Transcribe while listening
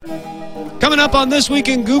up on This Week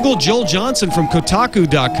in Google, Joel Johnson from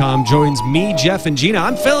Kotaku.com joins me, Jeff, and Gina.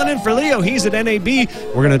 I'm filling in for Leo. He's at NAB.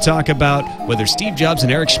 We're going to talk about whether Steve Jobs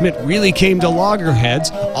and Eric Schmidt really came to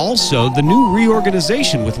loggerheads. Also, the new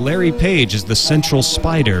reorganization with Larry Page as the central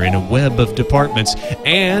spider in a web of departments.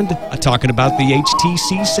 And talking about the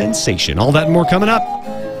HTC sensation. All that and more coming up.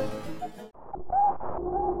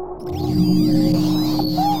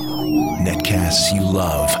 Netcasts you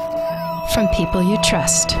love. From people you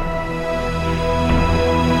trust.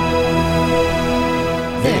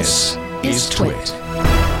 This is Twit.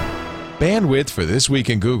 Bandwidth for This Week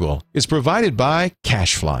in Google is provided by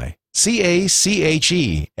Cachefly.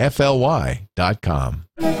 CACHEFLY.com.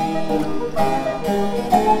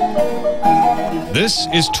 This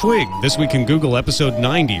is Twig, This Week in Google, episode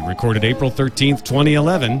 90, recorded April 13th,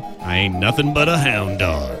 2011. I ain't nothing but a hound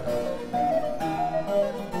dog.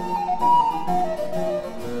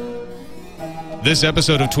 This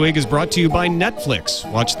episode of Twig is brought to you by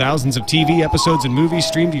Netflix. Watch thousands of TV episodes and movies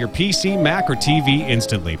streamed to your PC, Mac, or TV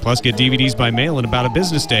instantly. Plus, get DVDs by mail in about a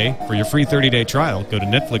business day. For your free 30-day trial, go to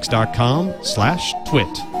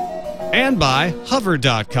netflix.com/twit. And by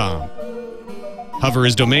Hover.com. Hover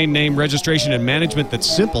is domain name registration and management that's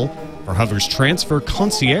simple. For Hover's transfer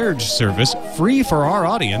concierge service, free for our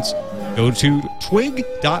audience, go to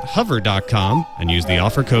twig.hover.com and use the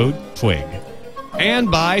offer code TWIG.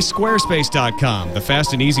 And by Squarespace.com, the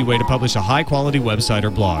fast and easy way to publish a high-quality website or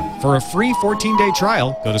blog. For a free 14-day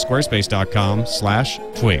trial, go to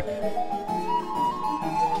squarespace.com/twig.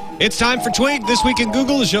 It's time for Twig, This Week in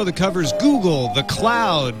Google, a show that covers Google, the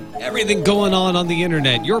cloud, everything going on the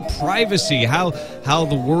internet, your privacy, how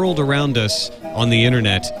the world around us on the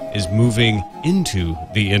internet is moving into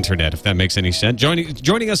the internet, if that makes any sense.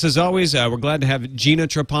 Joining us as always, we're glad to have Gina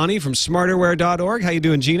Trapani from smarterware.org. How you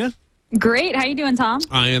doing, Gina? Great. How you doing, Tom?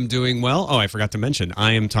 I am doing well. Oh, I forgot to mention,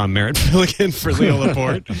 I am Tom Merritt, filling in for Leo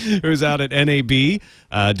Laporte, who's out at NAB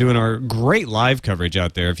doing our great live coverage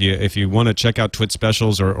out there. If you want to check out Twit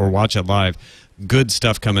specials or watch it live, good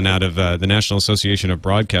stuff coming out of the National Association of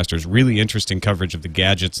Broadcasters. Really interesting coverage of the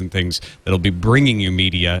gadgets and things that'll be bringing you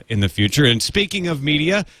media in the future. And speaking of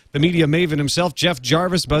media, the media maven himself, Jeff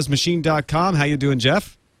Jarvis, BuzzMachine.com. How you doing,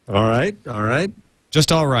 Jeff? All right.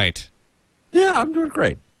 Just all right. Yeah, I'm doing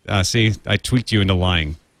great. See, I tweaked you into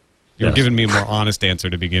lying. You were giving me a more honest answer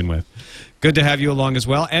to begin with. Good to have you along as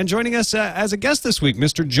well. And joining us as a guest this week,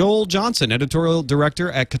 Mr. Joel Johnson, editorial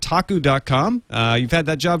director at Kotaku.com. You've had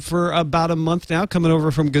that job for about a month now, coming over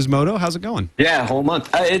from Gizmodo. How's it going? Yeah, a whole month.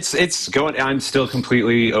 It's going. I'm still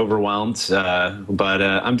completely overwhelmed, but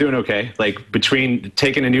I'm doing okay. Like between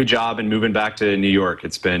taking a new job and moving back to New York,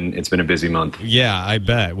 it's been a busy month. Yeah, I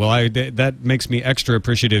bet. Well, that makes me extra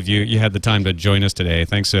appreciative. You had the time to join us today.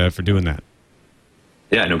 Thanks for doing that.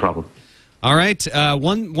 Yeah, no problem. All right,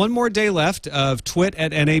 one more day left of Twit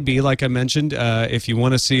at NAB, like I mentioned. If you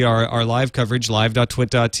want to see our live coverage,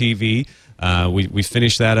 live.twit.tv, we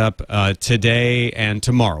finish that up today and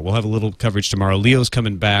tomorrow. We'll have a little coverage tomorrow. Leo's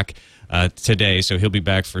coming back today, so he'll be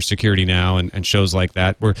back for Security Now and shows like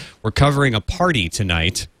that. We're covering a party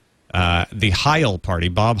tonight, the Heil party.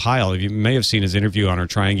 Bob Heil, you may have seen his interview on our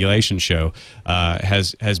Triangulation show,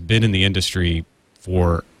 has been in the industry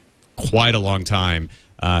for quite a long time.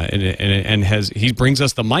 And he brings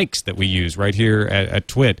us the mics that we use right here at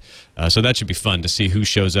Twit. So that should be fun to see who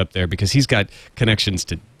shows up there, because he's got connections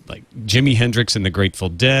to like Jimi Hendrix and the Grateful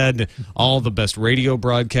Dead, all the best radio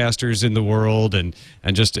broadcasters in the world, and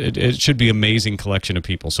just it should be an amazing collection of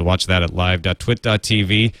people. So watch that at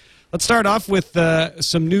live.twit.tv. Let's start off with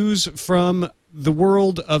some news from the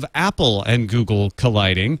world of Apple and Google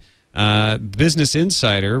colliding. Business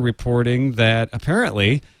Insider reporting that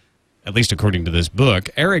apparently, at least according to this book,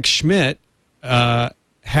 Eric Schmidt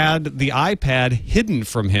had the iPad hidden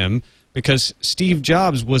from him because Steve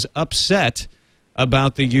Jobs was upset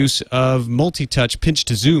about the use of multi-touch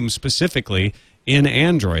pinch-to-zoom specifically in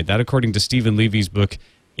Android. That according to Stephen Levy's book,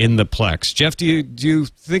 In the Plex. Jeff, do you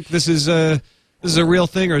think this is a real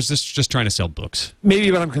thing, or is this just trying to sell books? Maybe,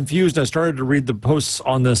 but I'm confused. I started to read the posts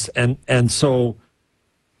on this, and so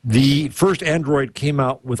the first Android came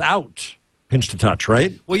out without pinch to touch,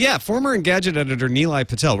 right? Well, yeah. Former Engadget editor Nilay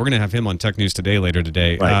Patel, we're going to have him on Tech News Today later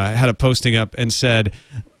today, right. Had a posting up and said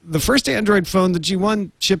the first Android phone, the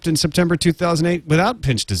G1, shipped in September 2008 without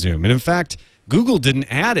pinch to zoom. And in fact, Google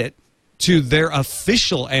didn't add it to their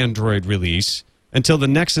official Android release until the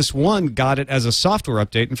Nexus 1 got it as a software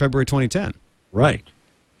update in February 2010. Right.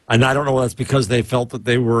 And I don't know if that's because they felt that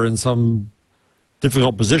they were in some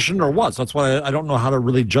difficult position or what. So that's why I don't know how to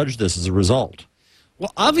really judge this as a result.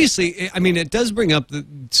 Well, obviously, I mean, it does bring up that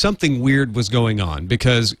something weird was going on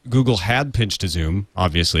because Google had pinch to zoom,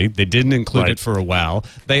 obviously. They didn't include it for a while.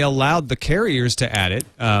 They allowed the carriers to add it.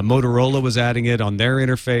 Motorola was adding it on their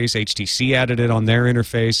interface. HTC added it on their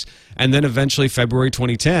interface. And then eventually, February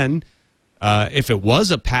 2010, if it was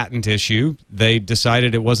a patent issue, they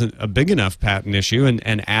decided it wasn't a big enough patent issue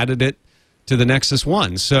and added it to the Nexus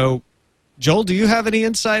 1. So, Joel, do you have any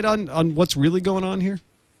insight on what's really going on here?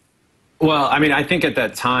 Well, I mean, I think at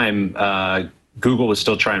that time, Google was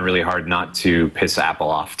still trying really hard not to piss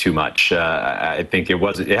Apple off too much. I think it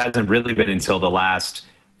hasn't really been until the last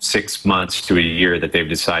 6 months to a year that they've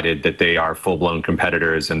decided that they are full-blown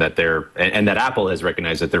competitors and that that Apple has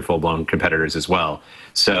recognized that they're full-blown competitors as well.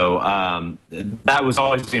 So that was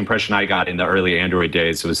always the impression I got in the early Android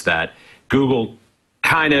days, was that Google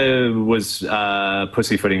kind of was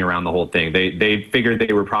pussyfooting around the whole thing. They figured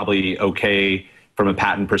they were probably okay from a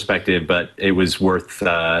patent perspective, but it was worth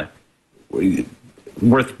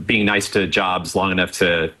being nice to Jobs long enough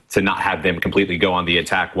to not have them completely go on the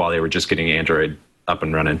attack while they were just getting Android up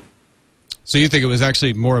and running. So you think it was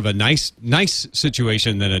actually more of a nice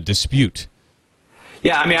situation than a dispute?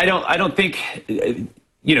 Yeah, I mean, I don't think,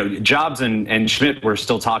 Jobs and Schmidt were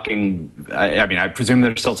still talking. I mean, I presume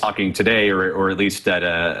they're still talking today, or at least that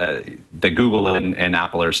Google and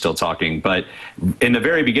Apple are still talking. But in the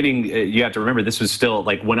very beginning, you have to remember, this was still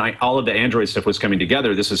like when all of the Android stuff was coming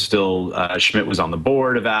together. This was still Schmidt was on the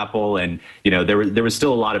board of Apple, and there was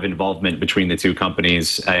still a lot of involvement between the two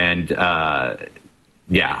companies. And I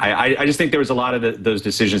just think there was a lot of those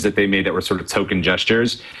decisions that they made that were sort of token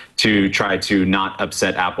gestures to try to not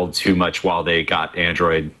upset Apple too much while they got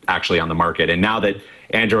Android actually on the market. And now that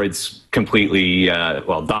Android's completely,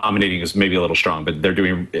 dominating is maybe a little strong, but they're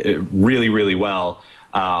doing really, really well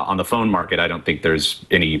on the phone market, I don't think there's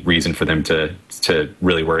any reason for them to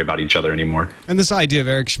really worry about each other anymore. And this idea of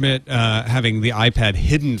Eric Schmidt having the iPad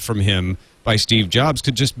hidden from him by Steve Jobs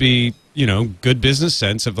could just be, good business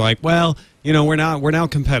sense of like, well, we're now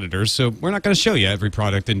competitors, so we're not going to show you every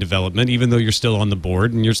product in development, even though you're still on the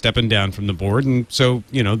board and you're stepping down from the board, and so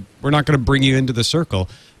we're not going to bring you into the circle.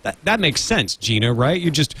 That makes sense, Gina, right?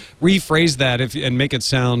 You just rephrase that and make it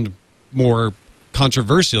sound more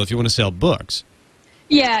controversial if you want to sell books.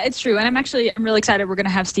 Yeah, it's true. And I'm really excited. We're going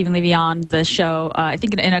to have Stephen Levy on the show, I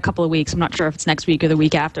think in a couple of weeks. I'm not sure if it's next week or the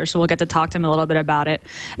week after. So we'll get to talk to him a little bit about it.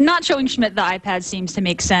 Not showing Schmidt the iPad seems to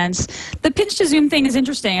make sense. The pinch to zoom thing is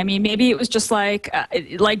interesting. I mean, maybe it was just like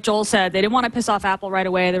Joel said, they didn't want to piss off Apple right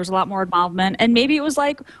away. There was a lot more involvement. And maybe it was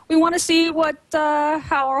like, we want to see how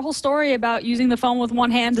our whole story about using the phone with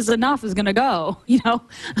one hand is enough is going to go, Well,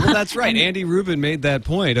 that's right. Andy Rubin made that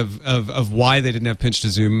point of why they didn't have pinch to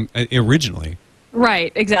zoom originally.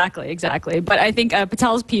 Right, exactly. But I think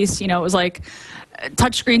Patel's piece, it was like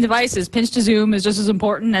touchscreen devices, pinch to zoom is just as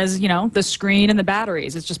important as, the screen and the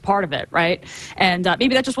batteries. It's just part of it, right? And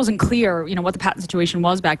maybe that just wasn't clear, what the patent situation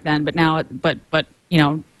was back then. But now,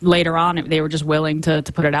 later on, they were just willing to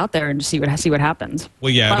put it out there and just see what happens.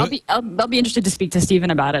 Well, yeah. But I'll be interested to speak to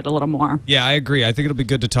Stephen about it a little more. Yeah, I agree. I think it'll be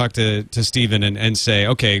good to talk to Stephen and say,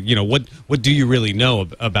 okay, what do you really know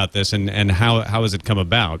about this and how has it come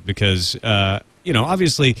about? Because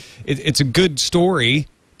obviously, it's a good story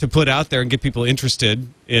to put out there and get people interested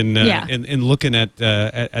in looking at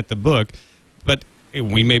the book, but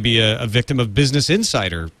we may be a victim of Business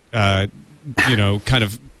Insider, kind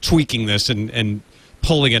of tweaking this and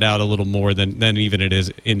pulling it out a little more than even it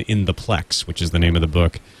is in the Plex, which is the name of the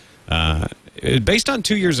book, based on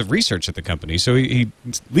 2 years of research at the company. So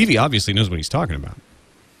Levy obviously knows what he's talking about.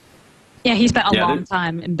 Yeah, he spent a long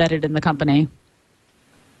time embedded in the company.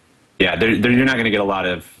 Yeah, you're not going to get a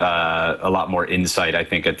lot more insight, I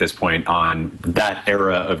think, at this point on that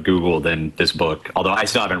era of Google than this book. Although I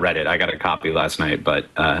still haven't read it. I got a copy last night, but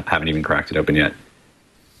haven't even cracked it open yet.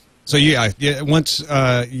 So once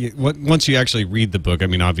you actually read the book, I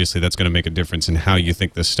mean, obviously that's going to make a difference in how you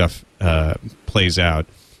think this stuff plays out.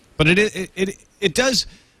 But it does,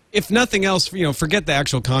 if nothing else, forget the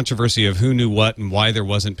actual controversy of who knew what and why there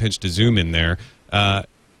wasn't pinch to zoom in there.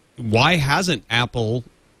 Why hasn't Apple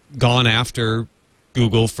gone after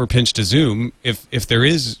Google for pinch to zoom if there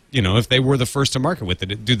is, if they were the first to market with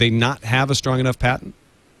it? Do they not have a strong enough patent?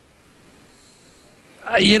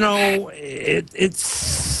 It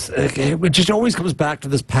just always comes back to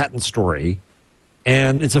this patent story,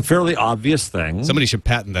 and it's a fairly obvious thing. Somebody should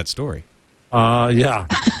patent that story. Yeah,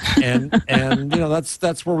 and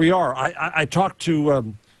that's where we are. I talked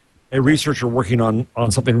to a researcher working on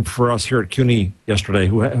something for us here at CUNY yesterday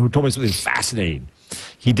who told me something fascinating.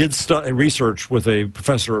 He did research with a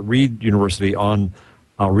professor at Reed University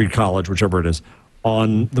Reed College, whichever it is,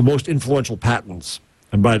 on the most influential patents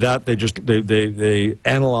And by that, they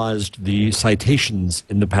analyzed the citations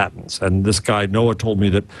in the patents. And this guy, Noah, told me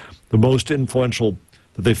that the most influential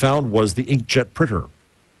that they found was the inkjet printer,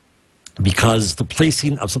 because the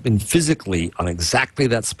placing of something physically on exactly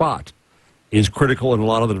that spot is critical in a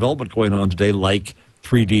lot of the development going on today, like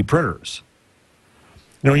 3D printers.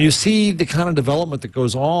 You know, you see the kind of development that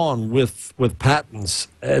goes on with patents,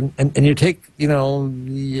 and you take,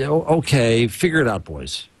 okay, figure it out,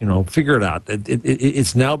 boys. Figure it out.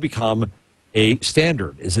 It's now become a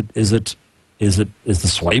standard. Is the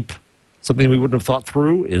swipe something we wouldn't have thought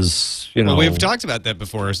through? Well, we've talked about that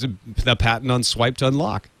before. Is the patent on swipe to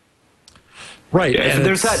unlock? Right. Yeah, and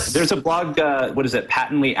there's a blog, what is it,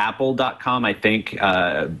 patentlyapple.com, I think,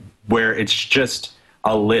 where it's just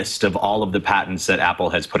a list of all of the patents that Apple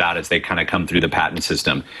has put out as they kind of come through the patent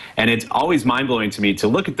system. And it's always mind-blowing to me to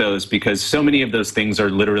look at those, because so many of those things are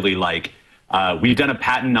literally like, we've done a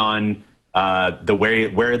patent on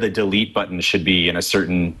where the delete button should be in a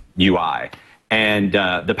certain UI. And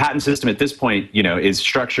the patent system at this point, is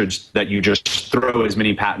structured that you just throw as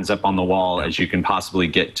many patents up on the wall as you can possibly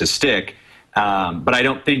get to stick. But I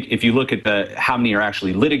don't think, if you look at how many are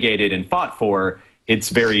actually litigated and fought for, it's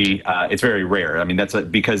very rare. I mean, that's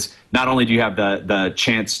because not only do you have the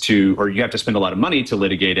chance to, or you have to spend a lot of money to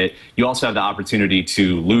litigate it, you also have the opportunity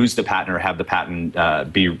to lose the patent or have the patent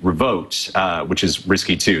be revoked, which is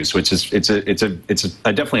risky too. So it's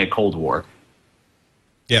definitely a cold war.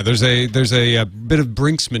 Yeah, there's a bit of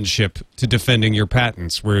brinksmanship to defending your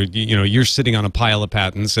patents, where you're sitting on a pile of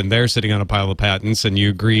patents and they're sitting on a pile of patents, and you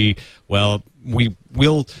agree, well,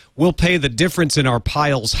 we'll pay the difference in our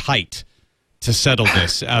pile's height to settle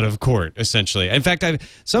this out of court, essentially. In fact,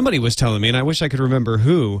 somebody was telling me, and I wish I could remember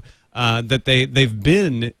who, that they've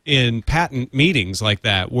been in patent meetings like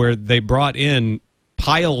that, where they brought in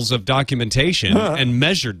piles of documentation and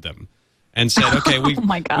measured them, and said, "Okay, we've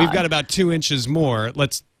got about 2 inches more.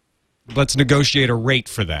 Let's negotiate a rate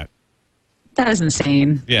for that." That is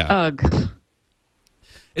insane. Yeah. Ugh.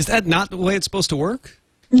 Is that not the way it's supposed to work?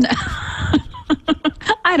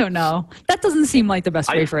 I don't know. That doesn't seem like the best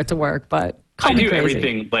way for it to work, but I do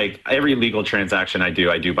everything, like every legal transaction I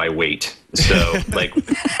do by weight. So like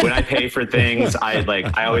when I pay for things, I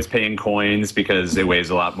always pay in coins because it weighs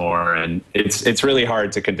a lot more, and it's really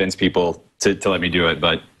hard to convince people to let me do it,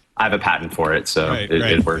 but I have a patent for it, so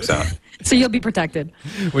it works out. So you'll be protected.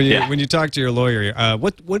 When you talk to your lawyer,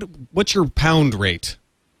 what's your pound rate?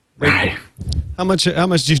 Right. How much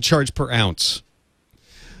do you charge per ounce?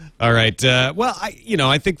 All right. Well,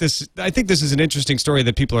 I think this is an interesting story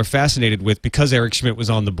that people are fascinated with, because Eric Schmidt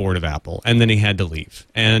was on the board of Apple and then he had to leave,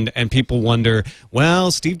 and people wonder,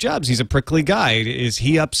 well, Steve Jobs, he's a prickly guy. Is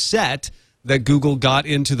he upset that Google got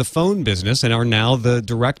into the phone business and are now the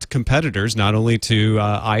direct competitors, not only to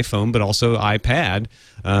iPhone but also iPad,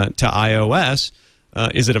 to iOS?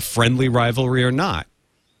 Is it a friendly rivalry or not?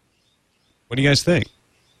 What do you guys think?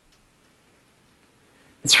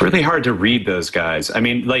 It's really hard to read those guys. I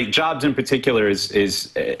mean, like Jobs in particular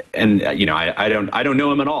is, and I don't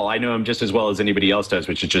know him at all. I know him just as well as anybody else does,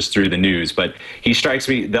 which is just through the news. But he strikes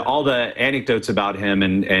me, all the anecdotes about him,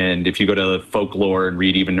 and if you go to folklore and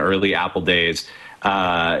read even early Apple days,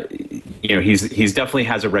 he's definitely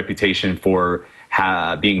has a reputation for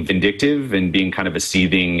being vindictive and being kind of a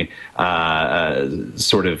seething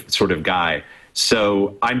sort of guy.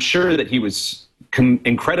 So I'm sure that he was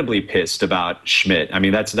incredibly pissed about Schmidt. I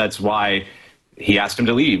mean, that's why he asked him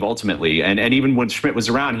to leave ultimately. And even when Schmidt was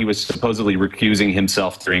around, he was supposedly recusing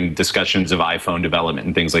himself during discussions of iPhone development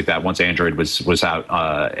and things like that once Android was out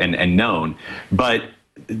and known. But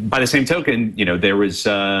by the same token, there was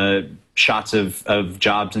shots of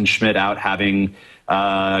Jobs and Schmidt out having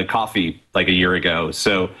coffee like a year ago.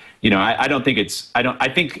 So, I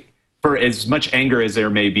think for as much anger as there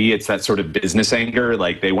may be, it's that sort of business anger.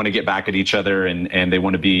 Like they want to get back at each other and they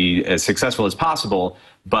want to be as successful as possible.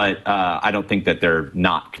 But I don't think that they're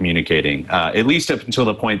not communicating, at least up until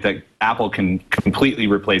the point that Apple can completely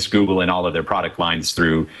replace Google in all of their product lines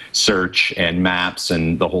through search and maps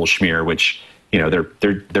and the whole schmear, which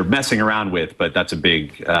they're messing around with. But that's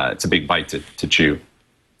it's a big bite to chew.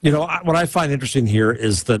 What I find interesting here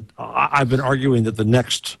is that I've been arguing that the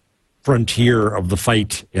next frontier of the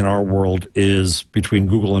fight in our world is between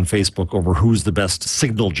Google and Facebook over who's the best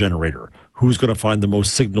signal generator, who's going to find the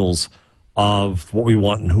most signals of what we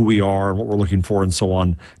want and who we are and what we're looking for and so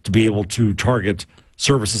on, to be able to target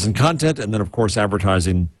services and content, and then, of course,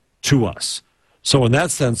 advertising to us. So in that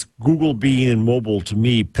sense, Google being in mobile, to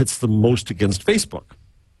me, pits them most against Facebook.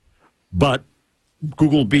 But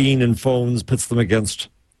Google being in phones pits them against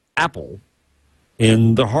Apple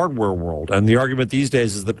in the hardware world. And the argument these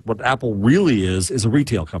days is that what Apple really is a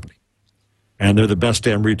retail company. And they're the best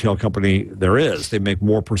damn retail company there is. They make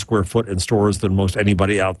more per square foot in stores than most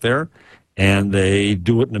anybody out there. And they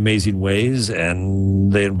do it in amazing ways,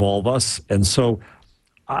 and they involve us. And so,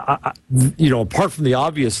 apart from the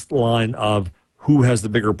obvious line of who has the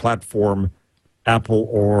bigger platform, Apple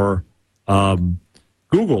or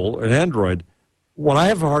Google and Android, what I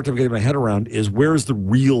have a hard time getting my head around is where's the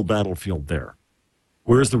real battlefield there?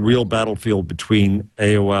 Where's the real battlefield between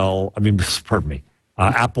Apple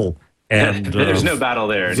and... There's no battle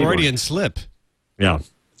there. Freudian slip. Yeah.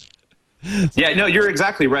 Yeah, no, you're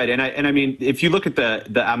exactly right. And I mean, if you look at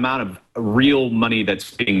the amount of real money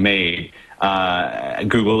that's being made,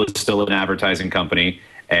 Google is still an advertising company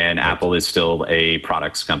and Apple is still a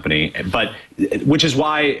products company. But which is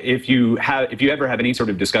why if you ever have any sort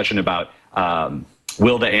of discussion about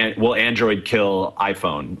will Android kill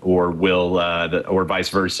iPhone or or vice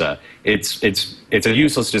versa, it's a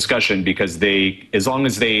useless discussion because as long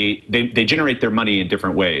as they generate their money in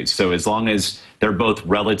different ways. So as long as they're both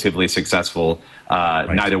relatively successful,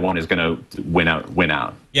 neither one is going to win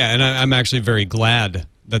out. Yeah, and I'm actually very glad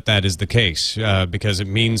that is the case because it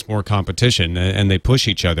means more competition and they push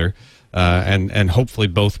each other and hopefully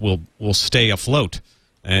both will stay afloat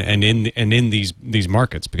and in these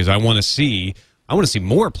markets, because I want to see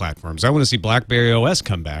more platforms. I want to see BlackBerry OS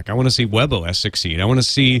come back. I want to see WebOS succeed. I want to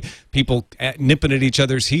see people nipping at each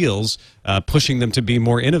other's heels, pushing them to be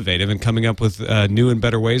more innovative and coming up with new and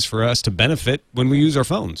better ways for us to benefit when we use our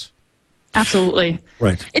phones. Absolutely.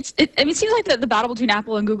 Right. It seems like the battle between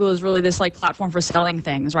Apple and Google is really this like platform for selling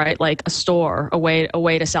things, right? Like a store, a way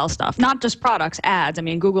to sell stuff, not just products, ads. I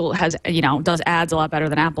mean, Google has, does ads a lot better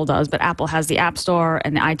than Apple does, but Apple has the App Store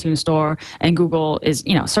and the iTunes Store, and Google is,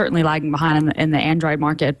 certainly lagging behind in the Android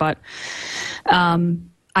market. But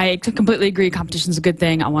I completely agree. Competition is a good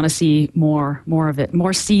thing. I want to see more of it,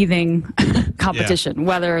 more seething competition,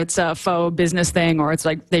 whether it's a faux business thing or it's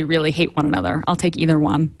like they really hate one another. I'll take either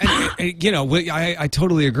one. And, I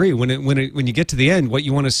totally agree. When you get to the end, what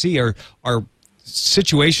you want to see are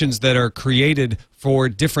situations that are created for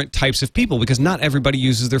different types of people, because not everybody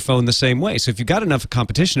uses their phone the same way. So if you've got enough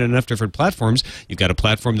competition and enough different platforms, you've got a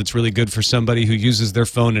platform that's really good for somebody who uses their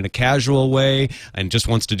phone in a casual way and just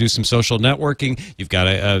wants to do some social networking. You've got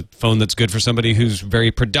a phone that's good for somebody who's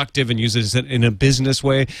very productive and uses it in a business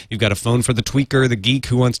way. You've got a phone for the tweaker, the geek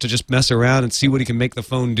who wants to just mess around and see what he can make the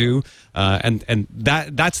phone do. And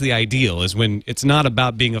that's the ideal, is when it's not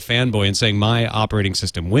about being a fanboy and saying my operating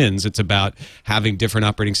system wins. It's about having different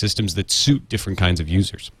operating systems that suit different kinds of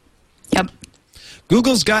users. Yep.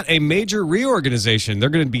 Google's got a major reorganization. They're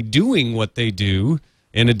going to be doing what they do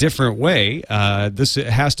in a different way. This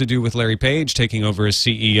has to do with Larry Page taking over as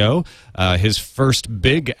CEO. His first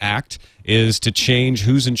big act is to change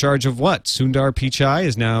who's in charge of what. Sundar Pichai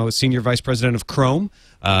is now Senior Vice President of Chrome.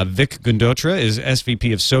 Vic Gundotra is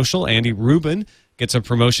SVP of Social. Andy Rubin gets a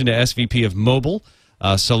promotion to SVP of Mobile.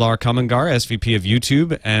 Salar Kamangar, SVP of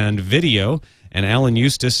YouTube and Video. And Alan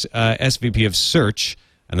Eustace, SVP of Search.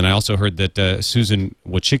 And then I also heard that Susan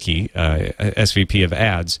Wojcicki, SVP of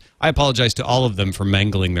Ads. I apologize to all of them for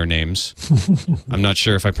mangling their names. I'm not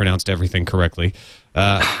sure if I pronounced everything correctly.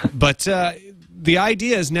 But the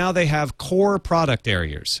idea is now they have core product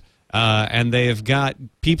areas. And they've got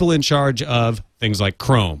people in charge of things like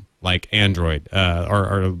Chrome, like Android,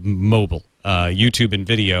 or mobile, YouTube and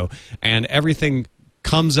video. And everything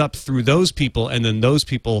comes up through those people, and then those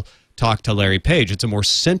people talk to Larry Page. It's a more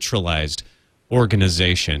centralized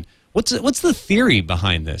organization. What's the theory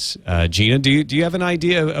behind this, Gina? Do you have an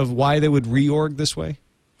idea of why they would reorg this way?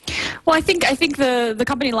 Well, I think the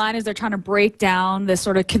company line is they're trying to break down the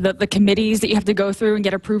sort of the committees that you have to go through and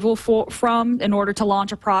get approval from in order to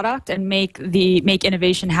launch a product and make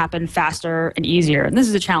innovation happen faster and easier. And this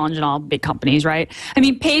is a challenge in all big companies, right? I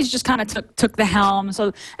mean, Page just kind of took the helm.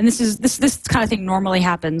 So, and this kind of thing normally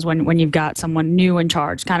happens when you've got someone new in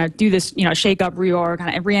charge. Kind of do this, shake up, reorg,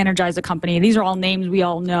 kind of re-energize the company. These are all names we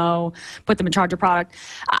all know. Put them in charge of product.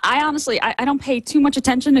 I honestly don't pay too much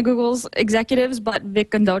attention to Google's executives, but Vic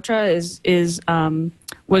Gundotra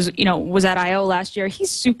was at I/O last year. He's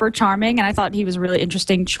super charming, and I thought he was a really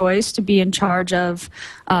interesting choice to be in charge of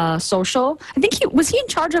social. I think he was in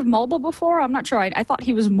charge of mobile before. I'm not sure. I thought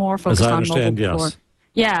he was more focused on mobile before.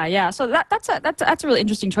 Yes. Yeah. So that's a really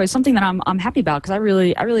interesting choice. Something that I'm happy about, because I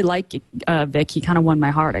really like Vic. He kind of won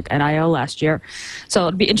my heart at I/O last year. So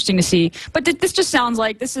it'd be interesting to see. But this just sounds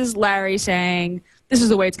like this is Larry saying, this is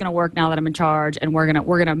the way it's going to work now that I'm in charge, and we're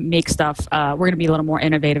gonna make stuff. We're gonna be a little more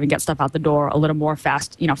innovative and get stuff out the door a little more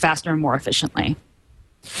faster and more efficiently.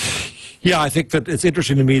 Yeah, I think that it's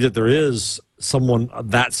interesting to me that there is someone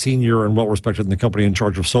that senior and well-respected in the company in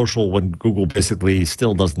charge of social when Google basically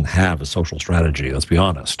still doesn't have a social strategy, let's be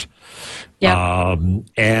honest. Yeah.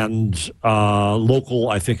 And local,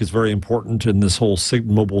 I think, is very important in this whole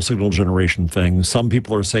mobile signal generation thing. Some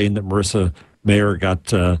people are saying that Marissa Mayer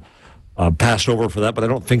got passed over for that, but I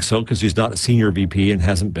don't think so because she's not a senior VP and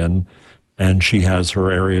hasn't been. And she has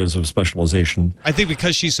her areas of specialization. I think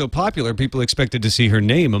because she's so popular, people expected to see her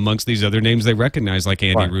name amongst these other names they recognize, like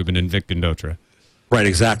Andy Rubin and Vic Gundotra. Right,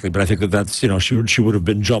 exactly. But I think that's, she would have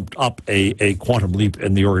been jumped up a quantum leap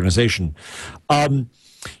in the organization. I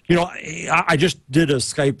just did a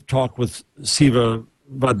Skype talk with Siva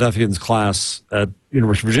Van Nuthin's class at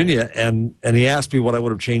University of Virginia, and he asked me what I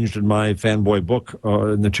would have changed in my fanboy book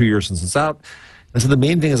in the 2 years since it's out. I said the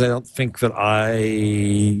main thing is I don't think that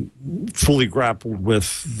I fully grappled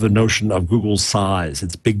with the notion of Google's size,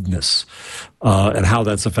 its bigness, and how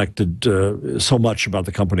that's affected so much about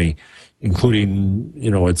the company, including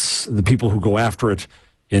it's the people who go after it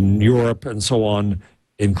in Europe and so on,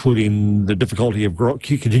 including the difficulty of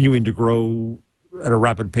continuing to grow at a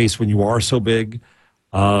rapid pace when you are so big.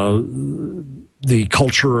 The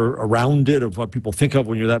culture around it of what people think of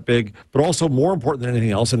when you're that big, but also more important than anything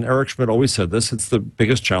else, and Eric Schmidt always said this, it's the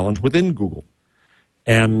biggest challenge within Google.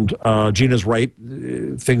 And Gina's right,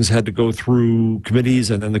 things had to go through committees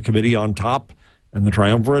and then the committee on top and the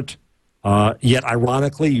triumvirate. Yet,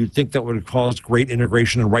 ironically, you'd think that would have caused great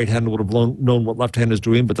integration and right hand would have known what left hand is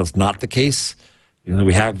doing, but that's not the case.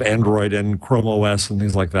 We have Android and Chrome OS and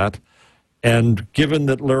things like that. And given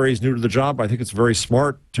that Larry's new to the job, I think it's very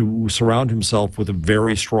smart to surround himself with a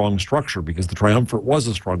very strong structure because the triumvirate was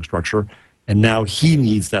a strong structure, and now he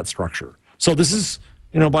needs that structure. So this is,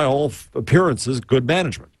 by all appearances, good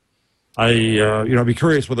management. I'd be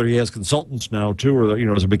curious whether he has consultants now too, or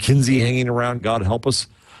is a McKinsey hanging around? God help us.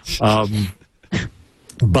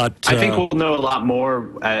 But I think we'll know a lot more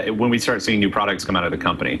when we start seeing new products come out of the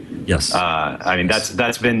company. Yes,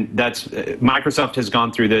 Microsoft has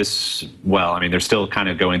gone through this. Well, they're still kind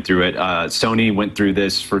of going through it. Sony went through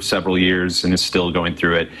this for several years and is still going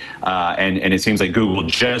through it. And it seems like Google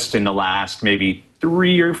just in the last maybe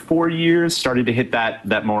 3 or 4 years started to hit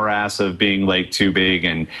that morass of being like too big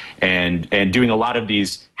and doing a lot of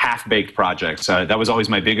these half-baked projects. That was always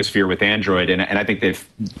my biggest fear with Android, and I think they've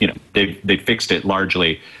fixed it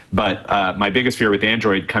largely. But my biggest fear with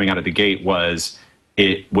Android coming out of the gate was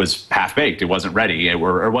it was half-baked. It wasn't ready, it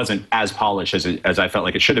wasn't as polished as I felt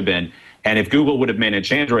like it should have been. And if Google would have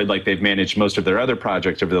managed Android like they've managed most of their other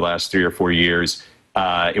projects over the last 3 or 4 years,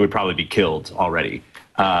 it would probably be killed already.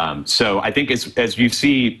 So I think as you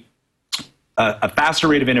see a faster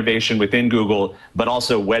rate of innovation within Google, but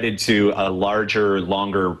also wedded to a larger,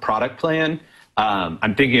 longer product plan,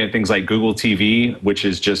 I'm thinking of things like Google TV, which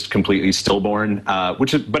is just completely stillborn,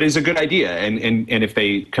 but is a good idea. And if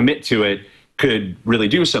they commit to it, could really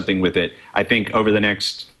do something with it. I think over the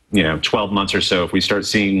next 12 months or so, if we start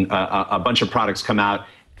seeing a bunch of products come out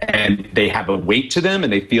and they have a weight to them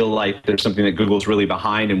and they feel like there's something that Google's really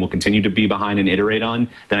behind and will continue to be behind and iterate on,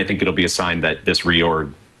 then I think it'll be a sign that this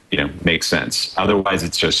reorg, makes sense. Otherwise,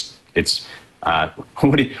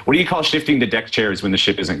 what do you call shifting the deck chairs when the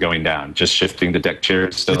ship isn't going down? Just shifting the deck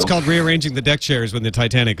chairs still? It's called rearranging the deck chairs when the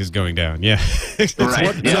Titanic is going down. Yeah. Right.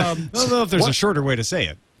 I don't know if there's a shorter way to say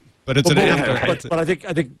it, but it's but I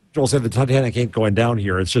think Joel said the Titanic ain't going down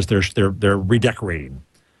here. It's just they're redecorating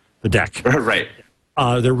the deck. Right.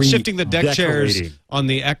 They're shifting the deck chairs on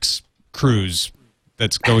the X cruise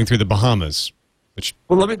that's going through the Bahamas.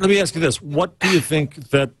 Well, let me ask you this: what do you think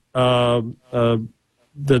that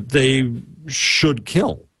that they should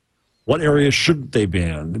kill? What areas should they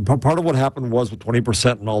ban? Part of what happened was with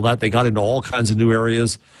 20% and all that, they got into all kinds of new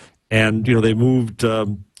areas, and they moved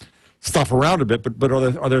stuff around a bit. But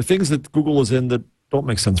are there things that Google is in that don't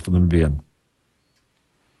make sense for them to be in?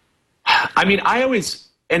 I always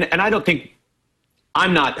and I don't think.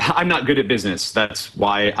 I'm not good at business. That's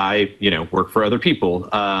why I work for other people.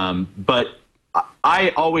 But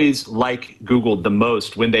I always like Google the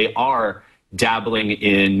most when they are dabbling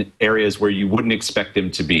in areas where you wouldn't expect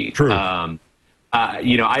them to be. True.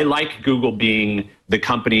 I like Google being the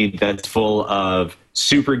company that's full of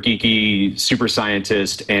super geeky, super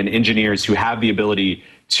scientists and engineers who have the ability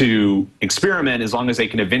to experiment as long as they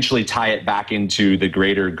can eventually tie it back into the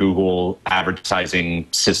greater Google advertising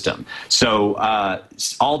system. So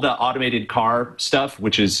all the automated car stuff,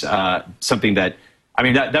 which is something that,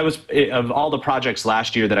 that was of all the projects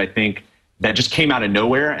last year that I think that just came out of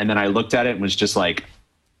nowhere. And then I looked at it and was just like,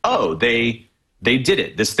 oh, they did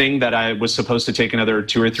it. This thing that I was supposed to take another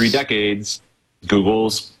 2 or 3 decades,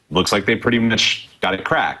 Google's looks like they pretty much got it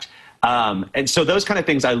cracked. And so those kind of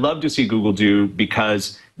things I love to see Google do,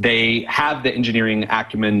 because they have the engineering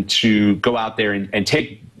acumen to go out there and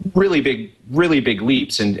take really big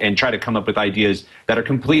leaps and try to come up with ideas that are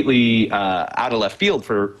completely out of left field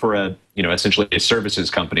for a, essentially a services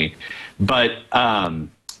company. But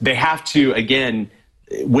they have to, again,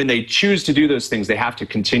 when they choose to do those things, they have to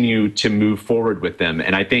continue to move forward with them.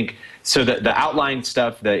 And I think so the outline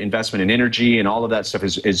stuff, the investment in energy and all of that stuff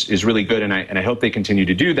is really good. And I hope they continue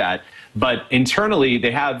to do that. But internally,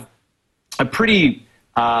 they have a pretty,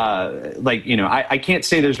 I can't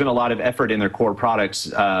say there's been a lot of effort in their core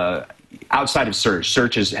products outside of search.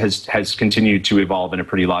 Search has continued to evolve in a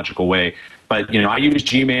pretty logical way. But, I use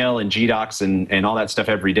Gmail and GDocs and all that stuff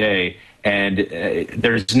every day. And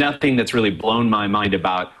there's nothing that's really blown my mind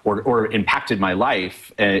about or impacted my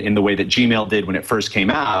life in the way that Gmail did when it first came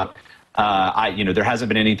out. There hasn't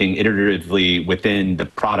been anything iteratively within the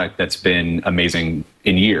product that's been amazing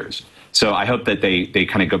in years. So I hope that they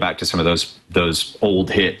kind of go back to some of those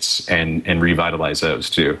old hits and revitalize those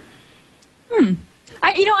too.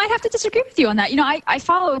 I'd have to disagree with you on that. I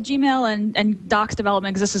follow Gmail and Docs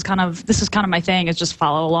development because this is kind of my thing, is just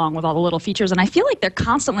follow along with all the little features. And I feel like they're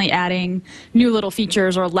constantly adding new little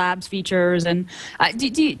features or labs features. And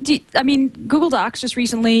Google Docs just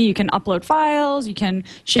recently, you can upload files, you can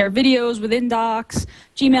share videos within Docs.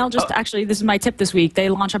 Gmail actually, this is my tip this week, they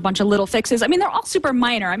launch a bunch of little fixes. They're all super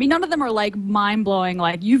minor. None of them are like mind-blowing,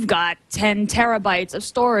 like you've got 10 terabytes of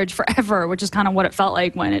storage forever, which is kind of what it felt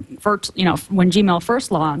like when it first, when Gmail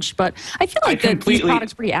first launched. But I feel like these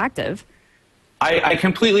products are pretty active. I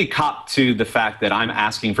completely cop to the fact that I'm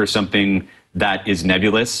asking for something that is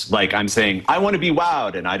nebulous. Like I'm saying, I want to be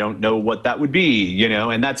wowed, and I don't know what that would be,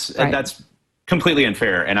 and that's completely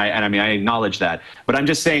unfair. And I acknowledge that. But I'm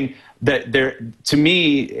just saying that to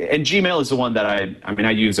me, and Gmail is the one that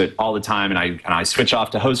I use it all the time, and I switch off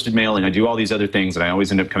to hosted mail, and I do all these other things, and I always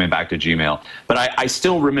end up coming back to Gmail. But I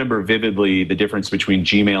still remember vividly the difference between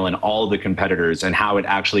Gmail and all the competitors, and how it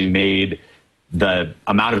actually made the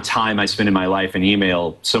amount of time I spend in my life in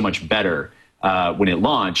email so much better when it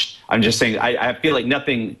launched. I'm just saying, I feel like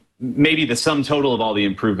nothing, maybe the sum total of all the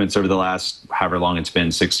improvements over the last, however long it's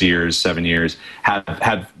been, 6 years, 7 years,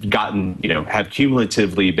 have gotten, have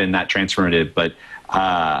cumulatively been that transformative. But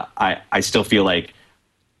I still feel like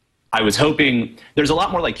I was hoping there's a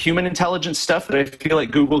lot more like human intelligence stuff that I feel like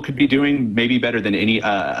Google could be doing maybe better than any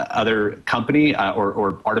other company,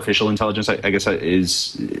 or artificial intelligence, I guess,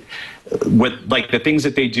 is with like the things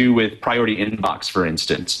that they do with priority inbox, for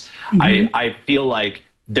instance. Mm-hmm. I feel like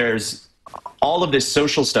there's all of this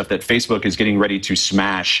social stuff that Facebook is getting ready to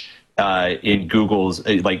smash in Google's,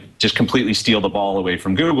 like just completely steal the ball away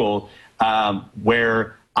from Google,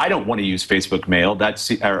 where I don't want to use Facebook Mail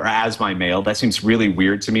or as my mail. That seems really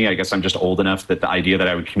weird to me. I guess I'm just old enough that the idea that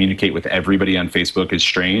I would communicate with everybody on Facebook is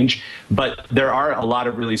strange. But there are a lot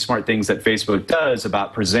of really smart things that Facebook does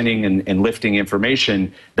about presenting and lifting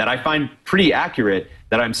information that I find pretty accurate,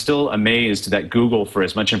 that I'm still amazed that Google, for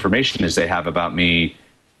as much information as they have about me,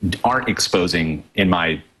 aren't exposing in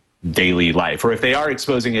my daily life. Or if they are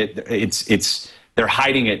exposing it, they're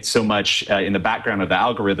hiding it so much in the background of the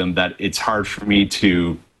algorithm that it's hard for me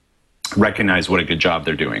to recognize what a good job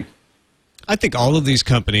they're doing. I think all of these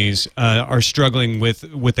companies are struggling with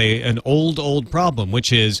an old problem,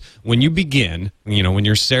 which is when you begin, when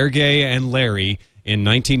you're Sergey and Larry in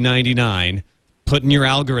 1999, putting your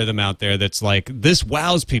algorithm out there that's like, this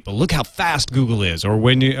wows people, look how fast Google is, or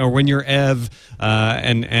when you're Ev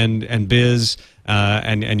and Biz,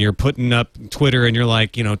 and you're putting up Twitter and you're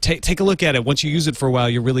like, take a look at it. Once you use it for a while,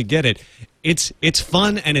 you really get it. It's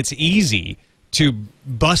fun and it's easy to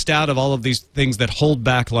bust out of all of these things that hold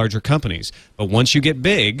back larger companies. But once you get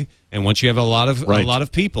big and once you have a lot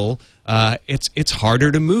of people, it's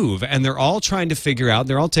harder to move. And they're all trying to figure out,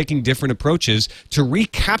 they're all taking different approaches to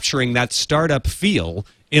recapturing that startup feel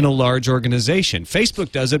in a large organization.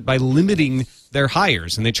 Facebook does it by limiting their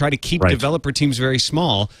hires, and they try to keep developer teams very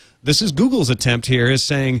small. This is Google's attempt here, is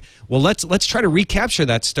saying, well, let's try to recapture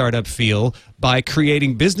that startup feel by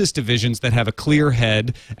creating business divisions that have a clear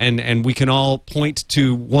head, and we can all point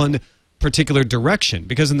to one particular direction.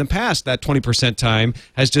 Because in the past, that 20% time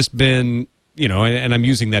has just been, and I'm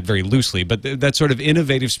using that very loosely, but that sort of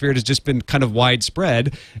innovative spirit has just been kind of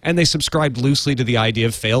widespread, and they subscribed loosely to the idea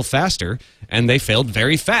of fail faster, and they failed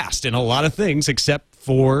very fast in a lot of things except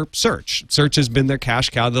for search. Search has been their cash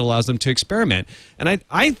cow that allows them to experiment. And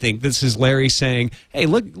I think this is Larry saying, hey,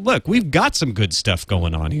 look, we've got some good stuff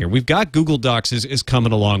going on here. We've got Google Docs is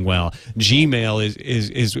coming along well. Gmail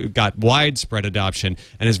is got widespread adoption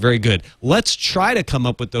and is very good. Let's try to come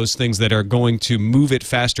up with those things that are going to move it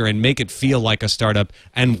faster and make it feel like a startup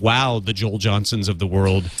and wow the Joel Johnsons of the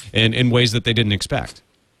world in ways that they didn't expect.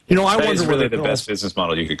 You know, I that wonder is really whether the best business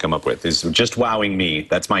model you could come up with is just wowing me.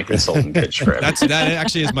 That's my consultant pitch for everything. That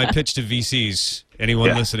actually is my pitch to VCs.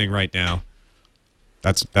 Anyone listening right now,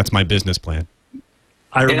 that's my business plan.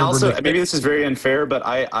 And also, maybe this is very unfair, but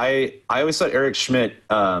I always thought Eric Schmidt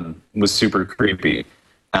was super creepy.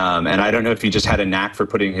 And I don't know if he just had a knack for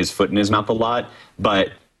putting his foot in his mouth a lot,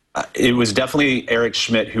 but it was definitely Eric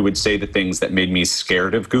Schmidt who would say the things that made me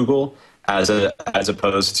scared of Google as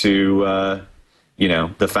opposed to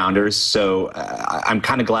the founders. So I'm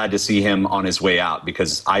kind of glad to see him on his way out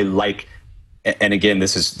because I like, and again,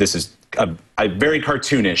 this is a very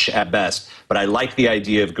cartoonish at best, but I like the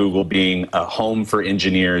idea of Google being a home for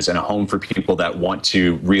engineers and a home for people that want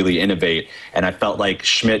to really innovate. And I felt like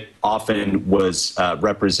Schmidt often was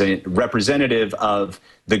representative of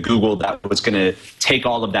the Google that was going to take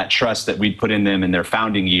all of that trust that we'd put in them in their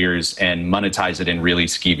founding years and monetize it in really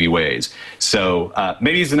skeevy ways. So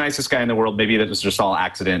maybe he's the nicest guy in the world. Maybe that was just all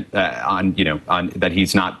accident on that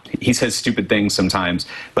he says stupid things sometimes,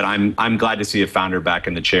 but I'm glad to see a founder back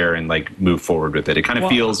in the chair and like move forward with it. It kind of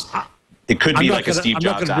feels it could be like a Steve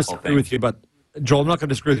Jobs Apple thing. With you, but Joel, I'm not going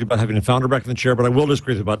to disagree with you about having a founder back in the chair, but I will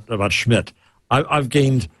disagree with you about Schmidt. I've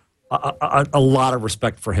gained a lot of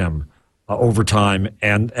respect for him over time,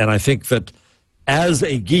 and I think that as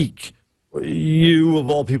a geek, you of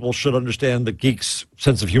all people should understand that geeks'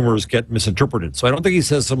 sense of humor get misinterpreted. So I don't think he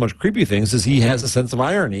says so much creepy things as he has a sense of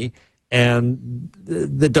irony, and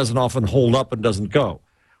that doesn't often hold up and doesn't go.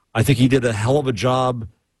 I think he did a hell of a job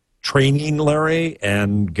training Larry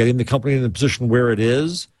and getting the company in the position where it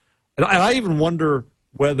is. And I even wonder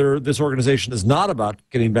whether this organization is not about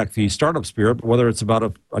getting back the startup spirit, but whether it's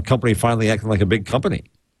about a company finally acting like a big company.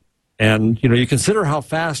 And, you consider how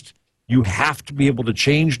fast you have to be able to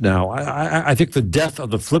change now. I think the death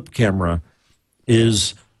of the flip camera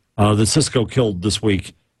is that Cisco killed this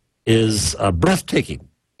week is breathtaking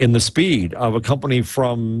in the speed of a company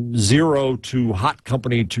from zero to hot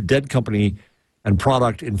company to dead company and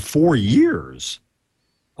product in 4 years,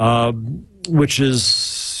 which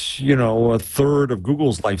is, a third of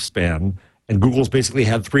Google's lifespan. And Google's basically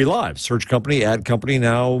had 3 lives: search company, ad company,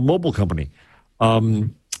 now mobile company. I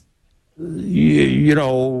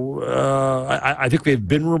think they've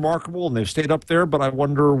been remarkable and they've stayed up there, but I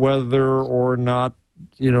wonder whether or not,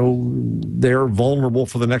 they're vulnerable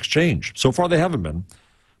for the next change. So far, they haven't been.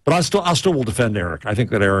 But I still will defend Eric. I think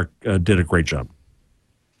that Eric did a great job.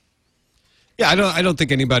 Yeah, I don't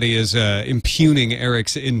think anybody is impugning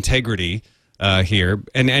Eric's integrity here,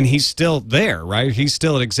 and he's still there, right? He's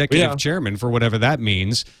still an executive chairman for whatever that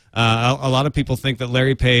means. A lot of people think that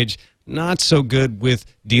Larry Page not so good with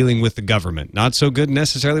dealing with the government, not so good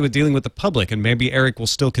necessarily with dealing with the public, and maybe Eric will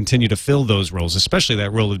still continue to fill those roles, especially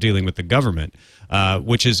that role of dealing with the government,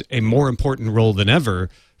 which is a more important role than ever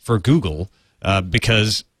for Google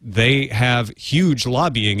because they have huge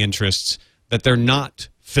lobbying interests that they're not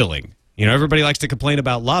filling. Everybody likes to complain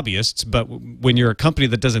about lobbyists, but when you're a company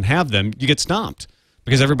that doesn't have them, you get stomped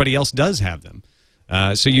because everybody else does have them.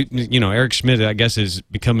 So Eric Schmidt, I guess, is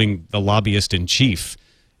becoming the lobbyist in chief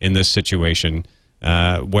in this situation,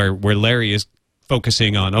 where Larry is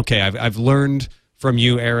focusing on, okay, I've learned from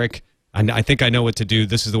you, Eric. I think I know what to do.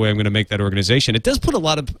 This is the way I'm going to make that organization. It does put a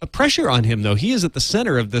lot of pressure on him, though. He is at the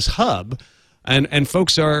center of this hub. And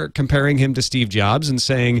folks are comparing him to Steve Jobs and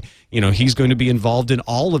saying, he's going to be involved in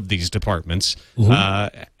all of these departments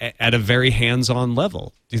at a very hands-on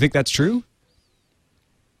level. Do you think that's true?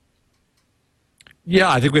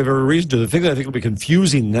 Yeah, I think we have every reason to. The thing that I think will be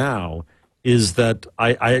confusing now is that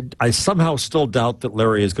I somehow still doubt that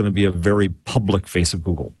Larry is going to be a very public face of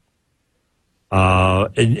Google.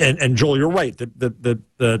 And Joel, you're right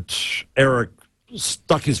that Eric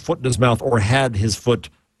stuck his foot in his mouth or had his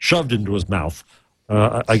foot shoved into his mouth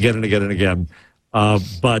again and again and again.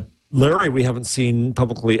 But Larry, we haven't seen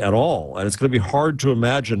publicly at all. And it's going to be hard to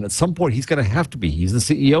imagine. At some point, he's going to have to be. He's the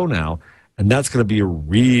CEO now. And that's going to be a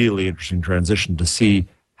really interesting transition to see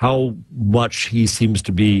how much he seems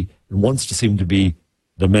to be and wants to seem to be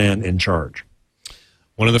the man in charge.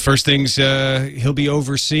 One of the first things he'll be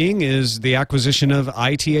overseeing is the acquisition of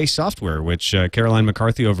ITA Software, which Caroline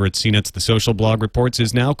McCarthy over at CNET's The Social Blog reports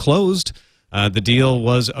is now closed. The deal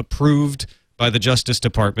was approved by the Justice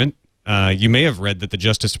Department. You may have read that the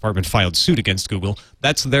Justice Department filed suit against Google.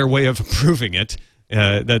 That's their way of approving it.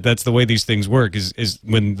 That's the way these things work. Is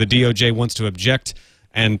when the DOJ wants to object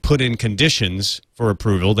and put in conditions for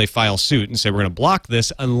approval, they file suit and say we're going to block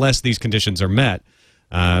this unless these conditions are met.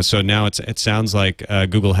 So now it sounds like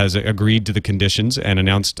Google has agreed to the conditions and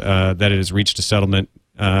announced that it has reached a settlement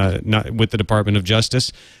with the Department of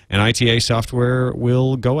Justice, and ITA Software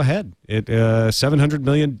will go ahead. $700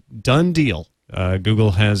 million done deal.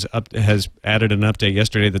 Google has added an update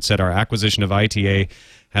yesterday that said our acquisition of ITA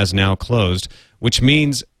has now closed, which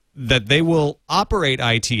means that they will operate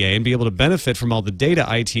ITA and be able to benefit from all the data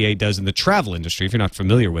ITA does in the travel industry. If you're not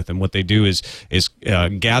familiar with them, what they do is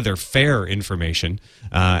gather fare information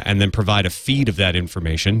and then provide a feed of that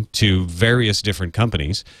information to various different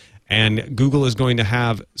companies. And Google is going to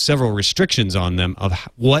have several restrictions on them of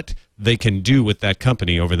what they can do with that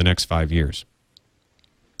company over the next 5 years.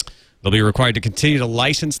 They'll be required to continue to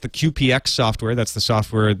license the QPX software. That's the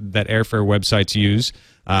software that airfare websites use.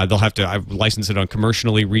 They'll have to license it on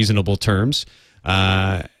commercially reasonable terms.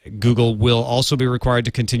 Google will also be required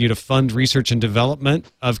to continue to fund research and development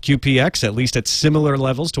of QPX, at least at similar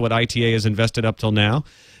levels to what ITA has invested up till now.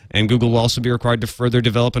 And Google will also be required to further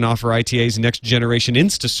develop and offer ITA's next-generation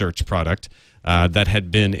InstaSearch product that had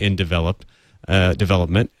been in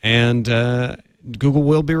development. And Google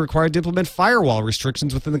will be required to implement firewall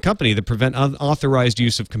restrictions within the company that prevent unauthorized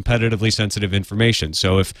use of competitively sensitive information.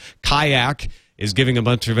 So if Kayak is giving a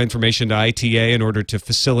bunch of information to ITA in order to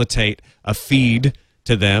facilitate a feed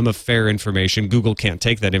to them of fare information, Google can't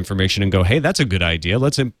take that information and go, hey, that's a good idea.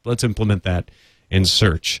 Let's implement that in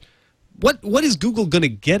search. What is Google going to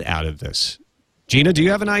get out of this? Gina, do you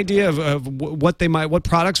have an idea of what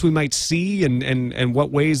products we might see and what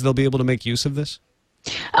ways they'll be able to make use of this?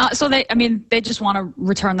 So they just want to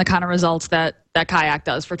return the kind of results that Kayak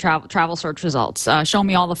does for travel search results. Show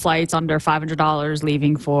me all the flights under $500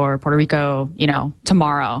 leaving for Puerto Rico,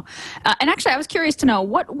 tomorrow. And actually, I was curious to know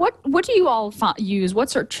what do you all use?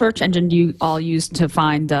 What search engine do you all use to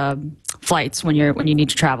find flights when you need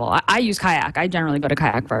to travel? I use Kayak. I generally go to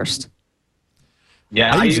Kayak first.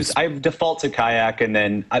 Yeah, I default to Kayak, and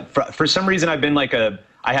then for some reason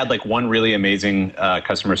I had one really amazing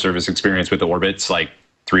customer service experience with Orbitz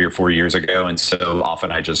 3 or 4 years ago, and so often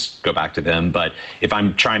I just go back to them. But if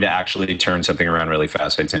I'm trying to actually turn something around really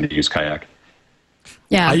fast, I tend to use Kayak.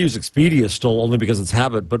 Yeah, I use Expedia still only because it's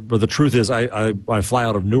habit. But the truth is, I fly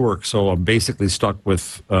out of Newark, so I'm basically stuck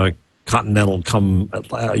with Continental come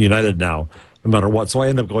United now, no matter what. So I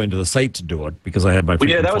end up going to the site to do it because I had my. Well,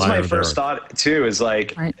 yeah, that was my first thought too. Is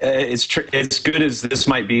right. As good as this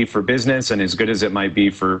might be for business, and as good as it might be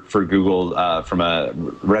for Google from a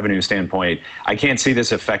revenue standpoint, I can't see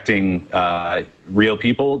this affecting real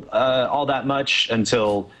people all that much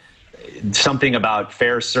until something about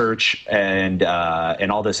fare search and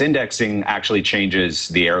all this indexing actually changes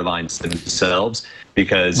the airlines themselves.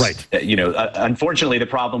 Because, unfortunately, the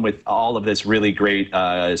problem with all of this really great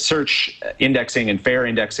search indexing and fare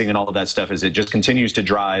indexing and all of that stuff is it just continues to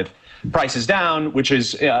drive prices down, which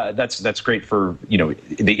is that's great for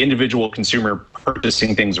the individual consumer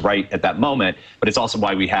purchasing things right at that moment. But it's also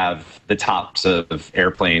why we have the tops of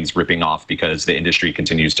airplanes ripping off because the industry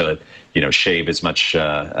continues to shave as much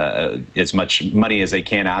money as they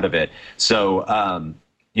can out of it. So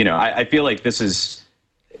I feel like this is.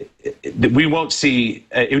 We won't see.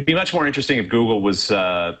 It would be much more interesting if Google was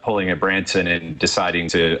pulling a Branson and deciding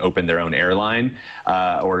to open their own airline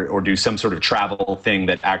or do some sort of travel thing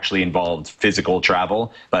that actually involved physical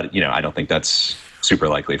travel. But I don't think that's super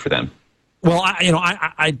likely for them. Well,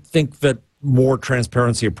 I think that more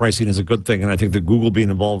transparency of pricing is a good thing, and I think that Google being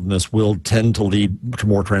involved in this will tend to lead to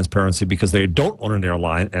more transparency because they don't own an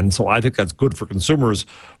airline, and so I think that's good for consumers.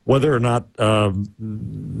 Whether or not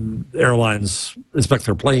airlines inspect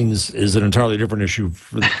their planes is an entirely different issue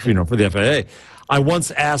for the FAA. I once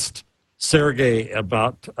asked Sergey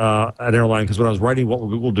about an airline because when I was writing What Will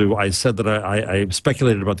Google Do, I said that I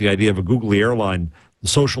speculated about the idea of a googly airline, the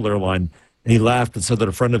social airline, and he laughed and said that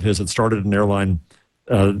a friend of his had started an airline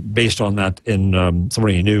based on that in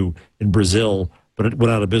somebody he knew in Brazil, but it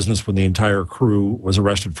went out of business when the entire crew was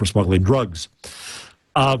arrested for smuggling drugs.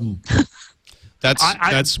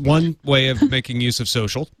 That's one way of making use of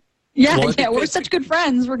social. Yeah, we're such good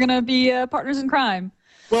friends. We're going to be partners in crime.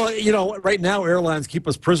 Well, right now airlines keep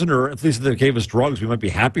us prisoner. At least if they gave us drugs, we might be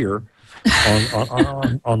happier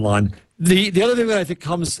online. The other thing that I think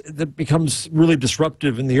becomes really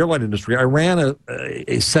disruptive in the airline industry, I ran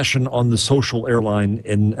a session on the social airline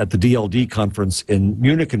at the DLD conference in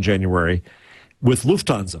Munich in January with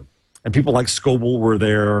Lufthansa. And people like Scoble were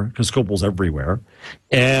there because Scoble's everywhere.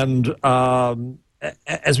 And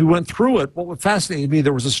as we went through it, what fascinated me,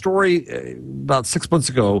 there was a story about 6 months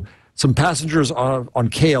ago. some passengers on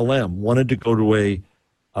KLM wanted to go to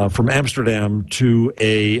from Amsterdam to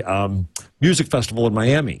a music festival in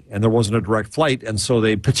Miami, and there wasn't a direct flight, and so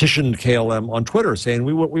they petitioned KLM on Twitter saying,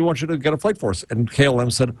 we want you to get a flight for us. And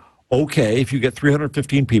KLM said, okay, if you get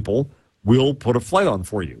 315 people, we'll put a flight on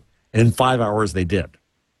for you. And in 5 hours, they did.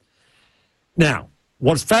 Now,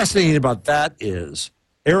 what's fascinating about that is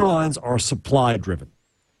airlines are supply-driven.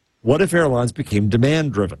 What if airlines became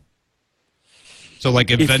demand-driven? So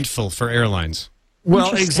like eventful for airlines.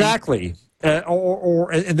 Well, exactly. And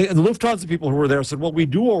the Lufthansa people who were there said, well, we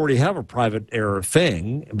do already have a private air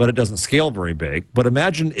thing, but it doesn't scale very big. But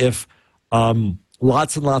imagine if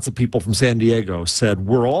lots and lots of people from San Diego said,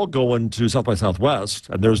 we're all going to South by Southwest,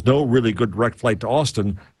 and there's no really good direct flight to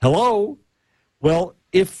Austin. Hello? Well,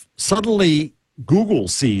 if suddenly Google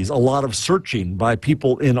sees a lot of searching by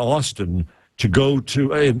people in Austin to go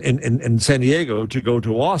to, in San Diego to go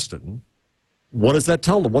to Austin, what does that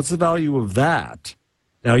tell them? What's the value of that?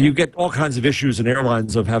 Now, you get all kinds of issues in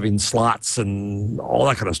airlines of having slots and all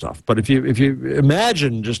that kind of stuff. But if you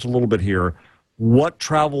imagine just a little bit here, what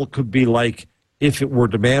travel could be like if it were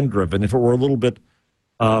demand-driven, if it were a little bit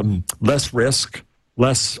less risk,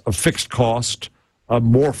 less of fixed cost,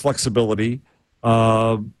 more flexibility,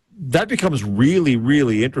 that becomes really,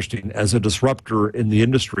 really interesting as a disruptor in the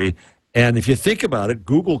industry. And if you think about it,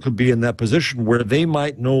 Google could be in that position where they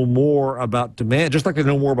might know more about demand, just like they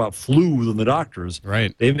know more about flu than the doctors.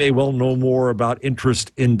 Right. They may well know more about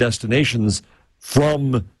interest in destinations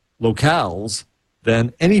from locales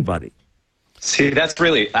than anybody. See, that's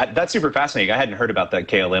super fascinating. I hadn't heard about that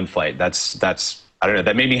KLM flight. That's I don't know.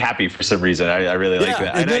 That made me happy for some reason. I really like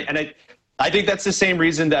that. I think that's the same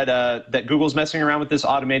reason that Google's messing around with this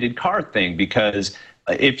automated car thing, because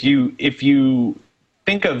if you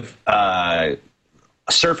think of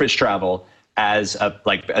surface travel as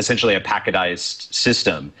essentially a packetized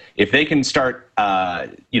system, if they can start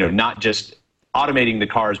not just automating the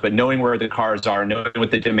cars, but knowing where the cars are, knowing what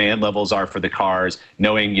the demand levels are for the cars,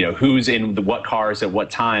 knowing who's in what cars at what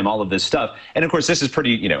time, all of this stuff. And of course, this is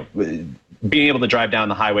pretty, being able to drive down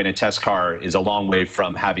the highway in a test car is a long way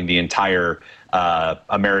from having the entire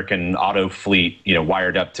American auto fleet,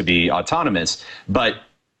 wired up to be autonomous. But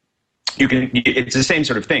it's the same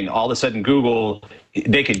sort of thing. All of a sudden, Google,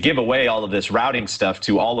 they could give away all of this routing stuff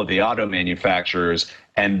to all of the auto manufacturers,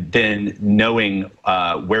 and then knowing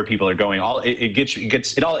where people are going,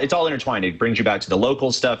 it's all intertwined. It brings you back to the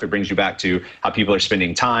local stuff. It brings you back to how people are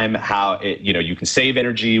spending time, how you can save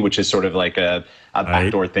energy, which is sort of like a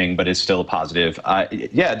backdoor thing, but is still a positive.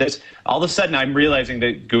 There's all of a sudden I'm realizing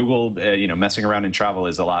that Google, messing around in travel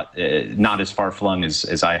is a lot not as far flung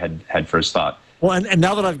as I had first thought. Well, and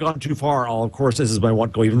now that I've gone too far, of course, this is my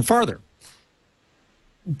want to go even farther.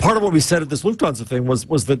 Part of what we said at this Lufthansa thing was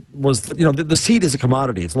that the seat is a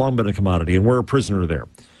commodity. It's long been a commodity, and we're a prisoner there.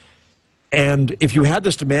 And if you had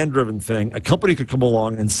this demand-driven thing, a company could come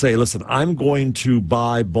along and say, listen, I'm going to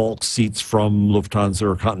buy bulk seats from Lufthansa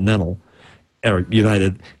or Continental or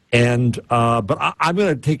United, and but I'm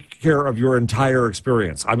going to take care of your entire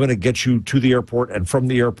experience. I'm going to get you to the airport and from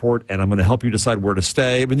the airport, and I'm going to help you decide where to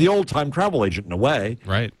stay. I mean, the old-time travel agent, in a way,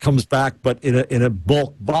 right, comes back, but in a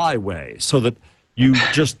bulk buy way, so that you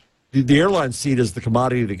just the airline seat is the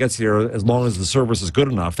commodity that gets there as long as the service is good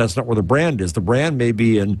enough. That's not where the brand is. The brand may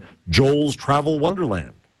be in Joel's Travel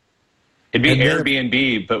Wonderland. It'd be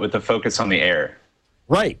Airbnb, but with a focus on the air.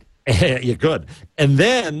 Right. Yeah, good. And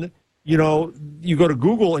then you go to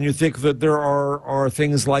Google and you think that there are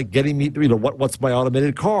things like getting me, what's my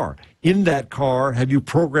automated car? In that car, have you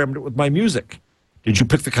programmed it with my music? Did you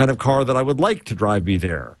pick the kind of car that I would like to drive me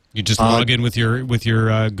there? You just log in with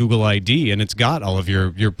your Google ID, and it's got all of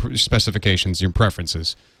your specifications, your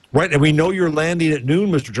preferences. Right, and we know you're landing at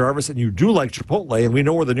noon, Mr. Jarvis, and you do like Chipotle, and we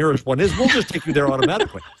know where the nearest one is. We'll just take you there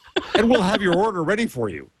automatically, and we'll have your order ready for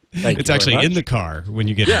you. It's actually in the car when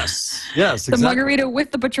you get Yes, exactly. The margarita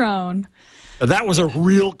with the Patron. That was a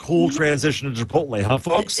real cool transition to Chipotle, huh,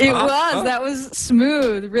 folks? It was. That was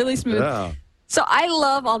smooth, really smooth. Yeah. So I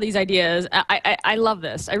love all these ideas. I love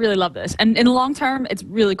this. I really love this. And in the long term, it's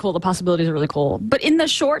really cool. The possibilities are really cool. But in the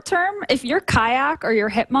short term, if you're Kayak or you're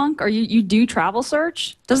Hipmunk or you do travel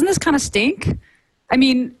search, doesn't this kind of stink? I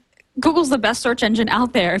mean, Google's the best search engine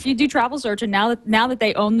out there. If you do travel search, and now that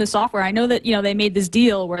they own the software, I know that they made this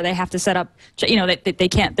deal where they have to set up, that they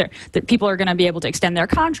can't, that people are going to be able to extend their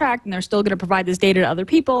contract, and they're still going to provide this data to other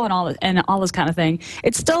people and all this kind of thing.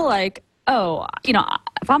 It's still like,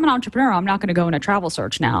 if I'm an entrepreneur, I'm not going to go in a travel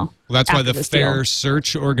search now. Well, that's why the Fair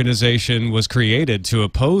Search organization was created to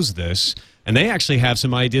oppose this, and they actually have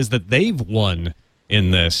some ideas that they've won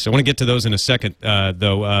in this. I want to get to those in a second,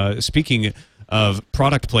 though. Speaking of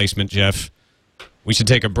product placement, Jeff, we should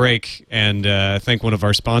take a break and thank one of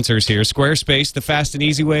our sponsors here, Squarespace, the fast and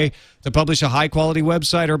easy way to publish a high-quality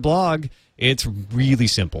website or blog. It's really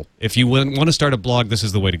simple. If you want to start a blog, this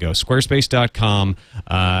is the way to go. Squarespace.com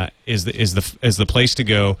is the place to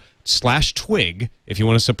go. /twig if you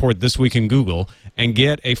want to support This Week in Google and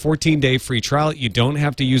get a 14-day free trial. You don't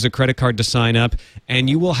have to use a credit card to sign up, and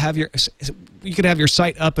you could have your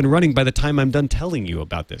site up and running by the time I'm done telling you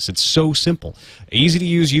about this. It's so simple. Easy to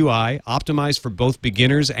use UI, optimized for both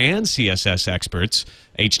beginners and CSS experts,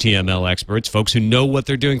 HTML experts, folks who know what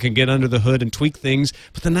they're doing, can get under the hood and tweak things.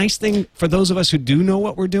 But the nice thing for those of us who do know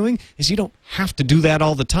what we're doing is you don't have to do that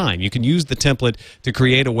all the time. You can use the template to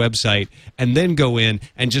create a website and then go in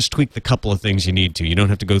and just tweak the couple of things you need to. You don't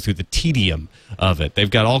have to go through the tedium of it.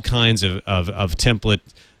 They've got all kinds of templates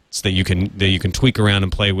that you can tweak around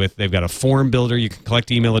and play with. They've got a form builder. You can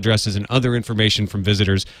collect email addresses and other information from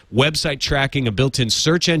visitors. Website tracking, a built-in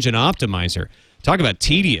search engine optimizer. Talk about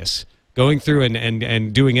tedious. Going through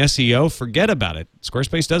and doing SEO, forget about it.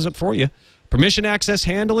 Squarespace does it for you. Permission access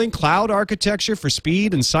handling, cloud architecture for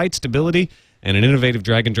speed and site stability, and an innovative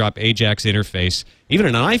drag-and-drop AJAX interface. Even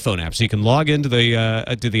an iPhone app, so you can log into the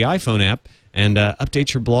iPhone app and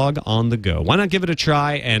update your blog on the go. Why not give it a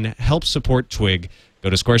try and help support Twig? Go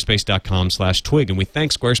to squarespace.com/twig, and we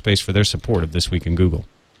thank Squarespace for their support of This Week in Google.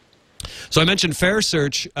 So I mentioned Fair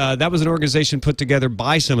Search. That was an organization put together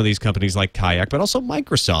by some of these companies like Kayak, but also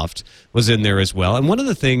Microsoft was in there as well. And one of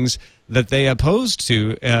the things that they opposed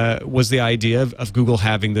to was the idea of Google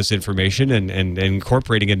having this information and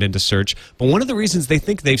incorporating it into search. But one of the reasons they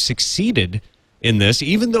think they've succeeded in this,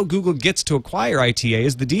 even though Google gets to acquire ITA,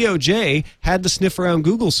 is the DOJ had to sniff around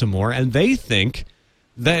Google some more, and they think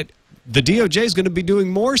that the DOJ is going to be doing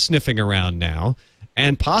more sniffing around now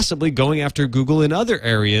and possibly going after Google in other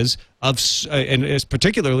areas of, and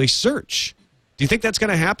particularly search. Do you think that's going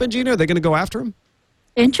to happen, Gina? Are they going to go after them?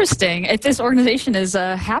 Interesting. If this organization is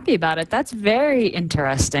happy about it, that's very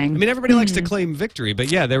interesting. I mean, everybody likes to claim victory,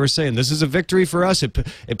 but yeah, they were saying this is a victory for us. It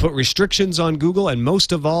put restrictions on Google, and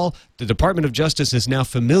most of all, the Department of Justice is now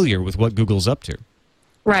familiar with what Google's up to.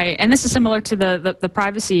 Right, and this is similar to the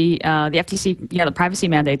privacy, the FTC, the privacy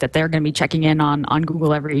mandate that they're going to be checking in on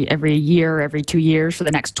Google every year, every 2 years for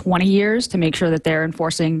the next 20 years to make sure that they're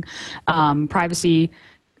enforcing privacy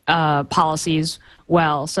policies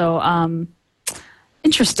well. So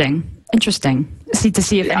interesting. To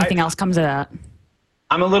see if anything else comes of that.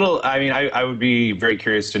 I'm a little, I would be very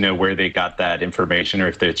curious to know where they got that information or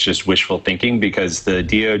if it's just wishful thinking, because the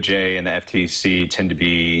DOJ and the FTC tend to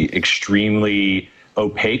be extremely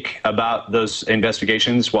opaque about those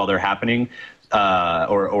investigations while they're happening,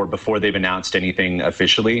 or before they've announced anything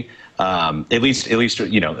officially. At least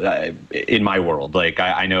in my world, like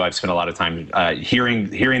I know I've spent a lot of time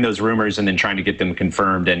hearing those rumors and then trying to get them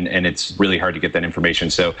confirmed, and it's really hard to get that information.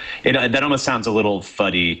 So that almost sounds a little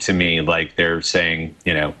fuddy to me, like they're saying,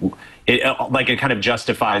 it kind of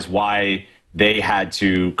justifies why they had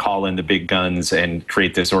to call in the big guns and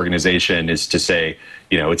create this organization, is to say,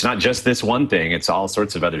 it's not just this one thing, it's all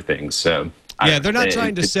sorts of other things. So yeah, they're not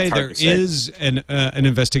trying to say there is an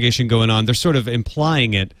investigation going on. They're sort of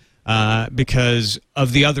implying it because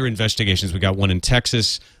of the other investigations. We got one in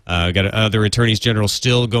Texas. Got other attorneys general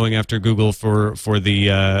still going after Google for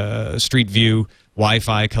the Street View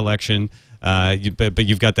Wi-Fi collection. But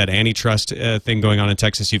you've got that antitrust thing going on in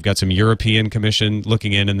Texas. You've got some European Commission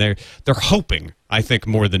looking in, and they're hoping, I think,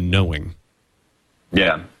 more than knowing.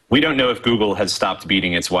 Yeah, we don't know if Google has stopped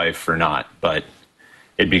beating its wife or not, but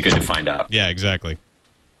it'd be good to find out. Yeah, exactly.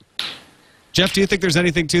 Jeff, do you think there's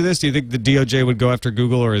anything to this? Do you think the DOJ would go after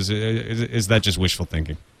Google, or is that just wishful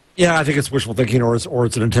thinking? Yeah, I think it's wishful thinking, or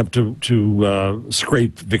it's an attempt to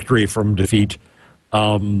scrape victory from defeat.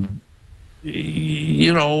 The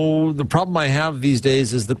problem I have these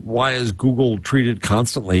days is that why is Google treated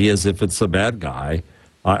constantly as if it's a bad guy?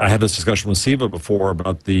 I had this discussion with Siva before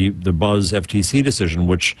about the Buzz FTC decision,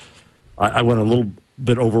 which I went a little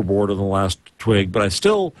bit overboard on the last twig, but I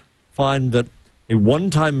still find that a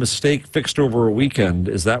one-time mistake fixed over a weekend,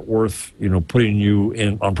 is that worth putting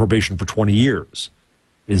you on probation for 20 years?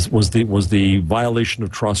 Was the violation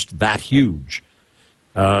of trust that huge?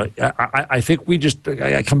 I think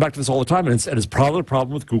I come back to this all the time, and it's probably the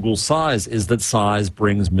problem with Google's size is that size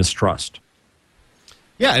brings mistrust.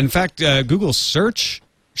 Yeah, in fact, Google's search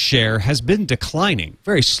share has been declining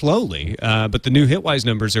very slowly, but the new Hitwise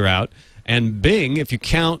numbers are out, and Bing, if you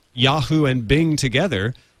count Yahoo and Bing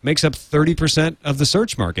together, makes up 30% of the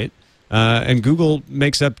search market, and Google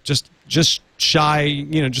makes up just shy,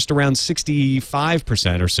 just around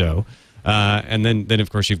 65% or so. And then of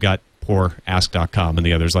course you've got poor Ask.com and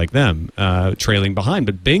the others like them trailing behind.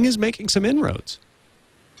 But Bing is making some inroads.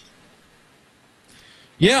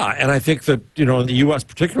 Yeah, and I think that, in the U.S.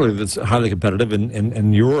 particularly, that's highly competitive.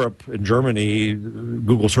 In Europe, in Germany,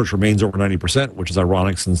 Google search remains over 90%, which is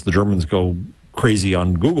ironic since the Germans go crazy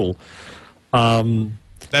on Google.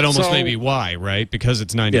 That almost may be why, right? Because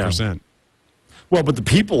it's 90%. Yeah. Well, but the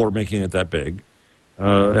people are making it that big,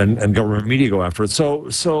 and government media go after it.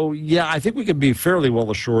 So yeah, I think we can be fairly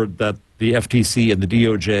well assured that the FTC and the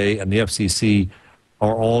DOJ and the FCC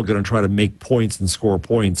are all going to try to make points and score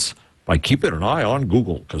points by keeping an eye on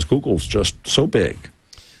Google, because Google's just so big.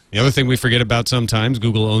 The other thing we forget about sometimes,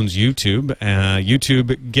 Google owns YouTube.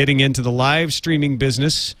 YouTube getting into the live streaming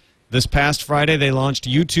business. This past Friday, they launched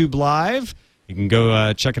YouTube Live. You can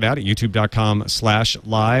go check it out at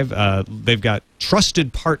youtube.com/live. They've got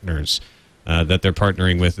trusted partners that they're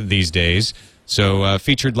partnering with these days. So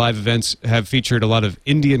featured live events have featured a lot of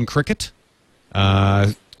Indian cricket.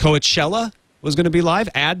 Coachella was going to be live.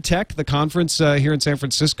 AdTech, the conference here in San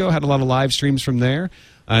Francisco, had a lot of live streams from there.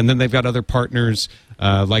 And then they've got other partners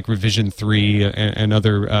like Revision 3 and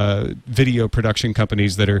other video production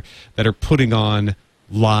companies that are putting on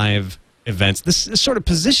live events. This sort of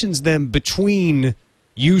positions them between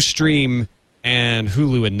Ustream and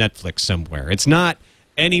Hulu and Netflix somewhere. It's not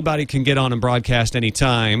anybody can get on and broadcast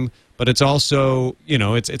anytime, but it's also,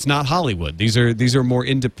 it's not Hollywood. These are more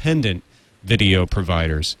independent video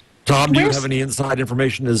providers. Tom, do you have any inside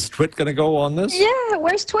information? Is Twit going to go on this? Yeah,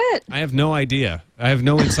 where's Twit? I have no idea. I have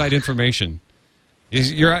no inside information.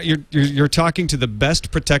 You're talking to the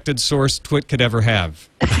best protected source Twit could ever have.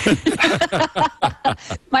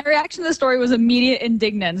 My reaction to the story was immediate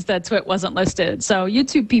indignance that Twit wasn't listed. So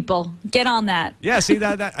YouTube people, get on that. Yeah, see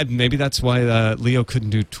that maybe that's why Leo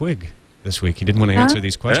couldn't do Twig this week. He didn't want to answer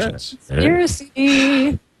these questions.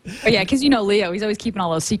 Conspiracy. Oh, yeah, because Leo, he's always keeping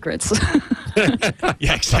all those secrets.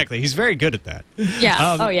 Yeah, exactly. He's very good at that.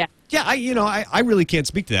 Yeah. Oh, yeah. Yeah, I really can't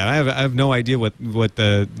speak to that. I have no idea what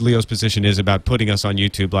the Leo's position is about putting us on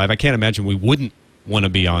YouTube Live. I can't imagine we wouldn't want to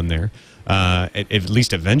be on there, at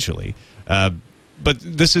least eventually. But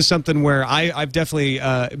this is something where I've definitely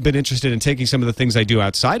been interested in taking some of the things I do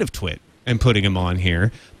outside of Twit and putting them on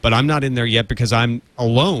here. But I'm not in there yet because I'm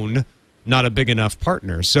alone, not a big enough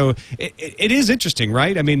partner. So it is interesting,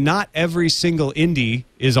 right? I mean, not every single indie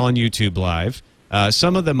is on YouTube Live.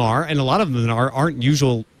 Some of them are, and a lot of them aren't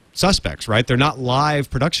usual suspects, right? They're not live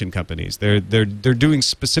production companies. They're doing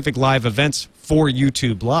specific live events for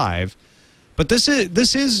YouTube Live. But this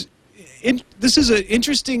is an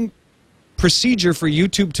interesting procedure for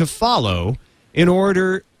YouTube to follow in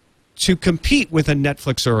order to compete with a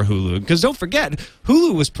Netflix or a Hulu. Because don't forget,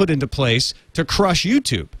 Hulu was put into place to crush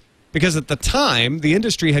YouTube. Because at the time, the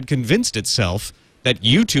industry had convinced itself that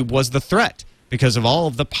YouTube was the threat because of all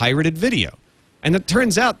of the pirated video. And it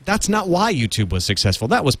turns out that's not why YouTube was successful.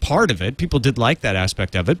 That was part of it. People did like that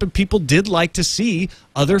aspect of it, but people did like to see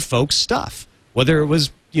other folks' stuff. Whether it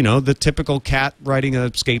was, the typical cat riding a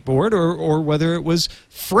skateboard or whether it was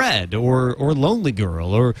Fred or Lonely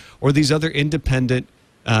Girl or these other independent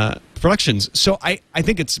productions. So I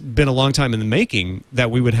think it's been a long time in the making that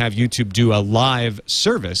we would have YouTube do a live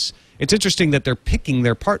service. It's interesting that they're picking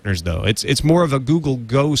their partners, though. It's more of a Google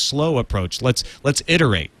go slow approach. Let's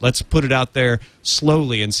iterate. Let's put it out there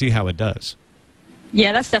slowly and see how it does.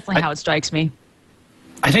 Yeah, that's definitely how it strikes me.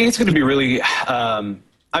 I think it's going to be really.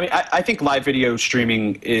 I think live video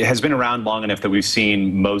streaming has been around long enough that we've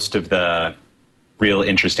seen most of the real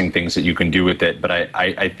interesting things that you can do with it. But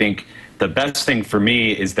I think the best thing for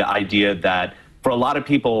me is the idea that for a lot of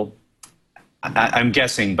people, I'm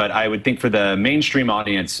guessing, but I would think for the mainstream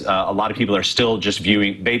audience, a lot of people are still just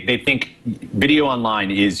viewing, they think video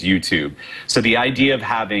online is YouTube. So the idea of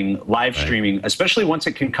having live streaming, especially once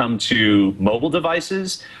it can come to mobile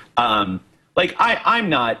devices, I'm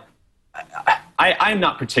not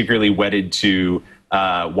particularly wedded to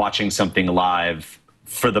watching something live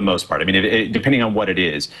for the most part. I mean, depending on what it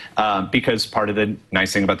is, because part of the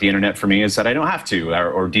nice thing about the internet for me is that I don't have to,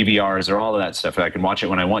 or DVRs or all of that stuff. I can watch it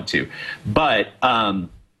when I want to. But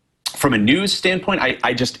from a news standpoint,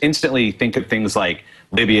 I just instantly think of things like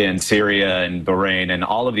Libya and Syria and Bahrain and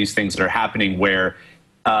all of these things that are happening where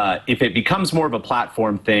if it becomes more of a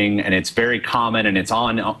platform thing and it's very common and it's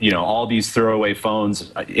on, all these throwaway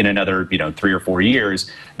phones in another, 3 or 4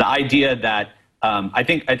 years, the idea that I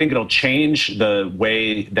think it'll change the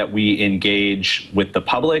way that we engage with the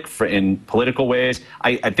public in political ways.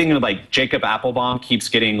 I think like Jacob Appelbaum keeps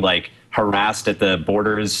getting like harassed at the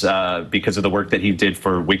borders because of the work that he did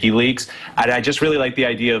for WikiLeaks. And I just really like the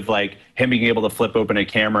idea of like him being able to flip open a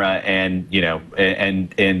camera and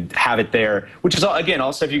and have it there, which is again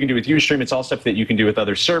all stuff you can do with Ustream. It's all stuff that you can do with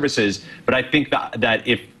other services. But I think that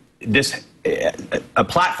if a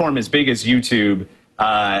platform as big as YouTube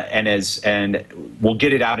and we'll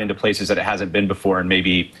get it out into places that it hasn't been before, and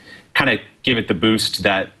maybe kind of give it the boost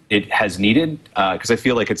that it has needed, because I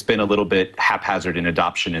feel like it's been a little bit haphazard in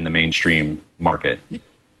adoption in the mainstream market.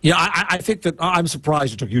 Yeah, I think that I'm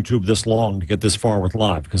surprised it took YouTube this long to get this far with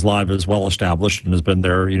Live, because Live is well established and has been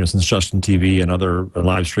there, since Justin TV and other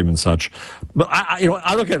live stream and such. But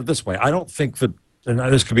I look at it this way: I don't think that, and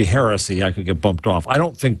this could be heresy, I could get bumped off. I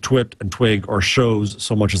don't think Twit and Twig are shows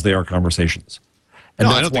so much as they are conversations, and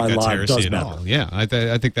No, that's I don't why think that's Live heresy does at matter. all. Yeah, I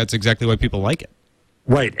think that's exactly why people like it.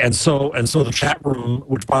 Right, and so the chat room,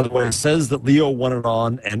 which by the way says that Leo won it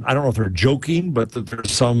on, and I don't know if they're joking, but that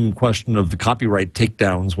there's some question of the copyright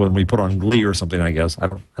takedowns when we put on Glee or something. I guess I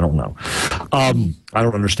don't know. I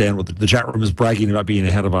don't understand what the chat room is bragging about being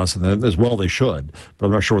ahead of us, and as well they should, but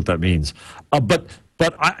I'm not sure what that means. But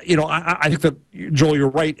I think that, Joel, you're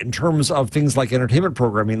right in terms of things like entertainment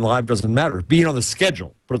programming. Live doesn't matter. Being on the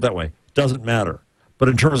schedule, put it that way, doesn't matter. But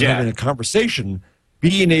in terms of having a conversation,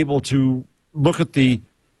 being able to look at the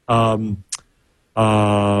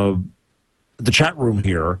chat room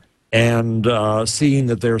here and seeing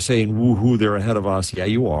that they're saying woohoo, they're ahead of us. Yeah,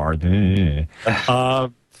 you are.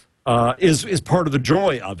 Is part of the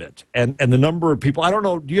joy of it, and the number of people. I don't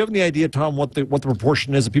know. Do you have any idea, Tom, what the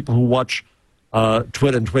proportion is of people who watch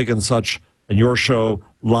Twit and Twig and such and your show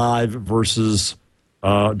live versus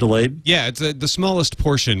delayed? Yeah, it's the smallest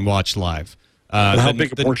portion watch live. How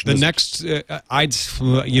big a portion the is it? next, I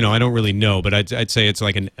don't really know, but I'd say it's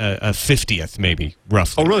like a 50th maybe,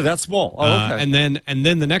 roughly. Oh, really? That's small. Oh, okay. And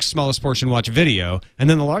then the next smallest portion watch video, and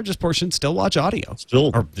then the largest portion still watch audio.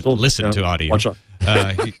 Still listen to audio. Watch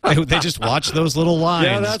they just watch those little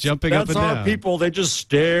lines jumping up and down. That's our people. They just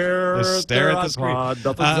stare at the screen.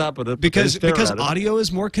 Nothing's happening. Because audio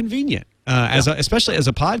is more convenient, especially as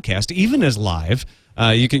a podcast, even as live.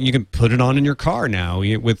 You can put it on in your car now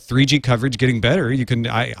with 3G coverage getting better.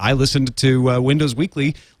 I listened to Windows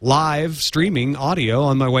Weekly live streaming audio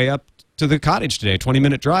on my way up to the cottage today.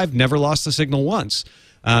 20-minute drive, never lost the signal once.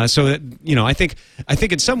 I think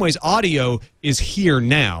in some ways audio is here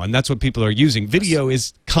now, and that's what people are using. Video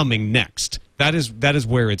is coming next. That is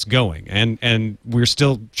where it's going, and we're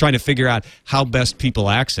still trying to figure out how best people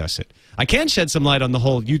access it. I can shed some light on the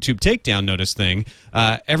whole YouTube takedown notice thing.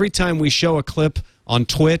 Every time we show a clip on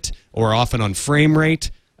Twit or often on frame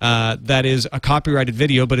rate that is a copyrighted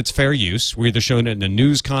video, but it's fair use. We're either showing it in a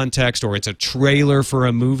news context or it's a trailer for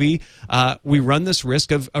a movie. We run this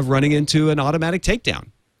risk of running into an automatic takedown.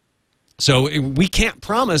 So we can't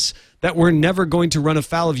promise that we're never going to run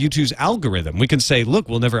afoul of YouTube's algorithm. We can say, look,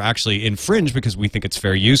 we'll never actually infringe because we think it's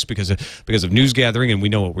fair use because of news gathering and we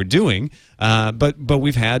know what we're doing. But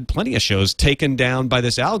we've had plenty of shows taken down by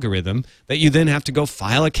this algorithm that you then have to go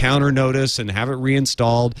file a counter notice and have it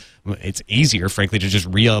reinstalled. It's easier, frankly, to just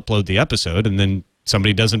re-upload the episode and then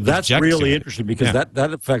somebody doesn't object to it. That's really interesting because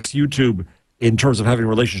that affects YouTube in terms of having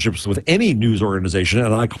relationships with any news organization,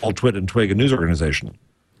 and I call Twit and Twig a news organization.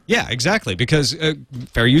 Yeah, exactly, because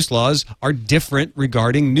fair use laws are different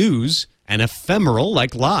regarding news and ephemeral,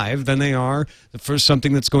 like live, than they are for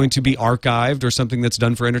something that's going to be archived or something that's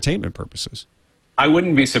done for entertainment purposes. I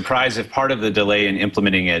wouldn't be surprised if part of the delay in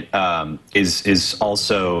implementing it is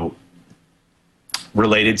also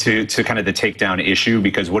related to kind of the takedown issue,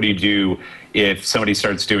 because what do you do if somebody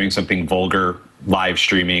starts doing something vulgar live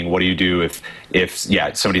streaming? What do you do if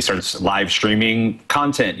somebody starts live streaming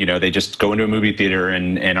content? They just go into a movie theater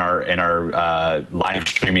and are live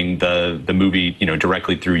streaming the movie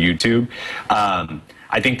directly through YouTube.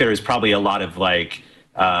 I think there is probably a lot of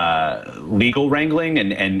legal wrangling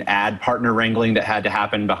and ad partner wrangling that had to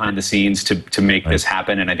happen behind the scenes to make this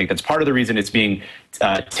happen. And I think that's part of the reason it's being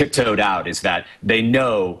tiptoed out, is that they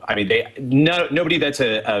know, nobody that's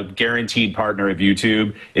a guaranteed partner of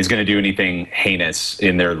YouTube is going to do anything heinous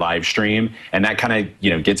in their live stream. And that kind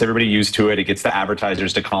of, gets everybody used to it. It gets the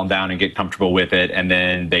advertisers to calm down and get comfortable with it. And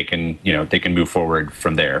then they can move forward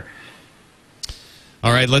from there.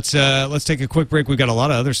 All right, let's take a quick break. We've got a lot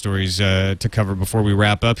of other stories to cover before we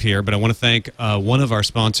wrap up here, but I want to thank one of our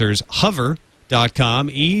sponsors, Hover.com.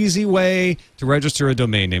 Easy way to register a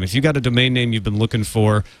domain name. If you got a domain name you've been looking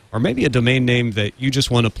for, or maybe a domain name that you just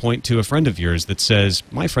want to point to a friend of yours that says,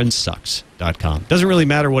 myfriendsucks.com. Doesn't really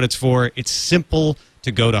matter what it's for. It's simple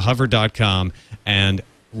to go to Hover.com and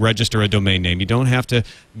register a domain name. You don't have to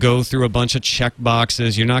go through a bunch of check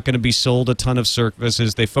boxes. You're not going to be sold a ton of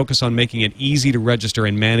services. They focus on making it easy to register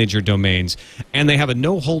and manage your domains. And they have a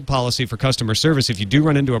no-hold policy for customer service. If you do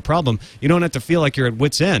run into a problem, you don't have to feel like you're at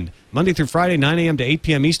wit's end. Monday through Friday, 9 a.m. to 8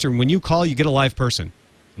 p.m. Eastern, when you call, you get a live person.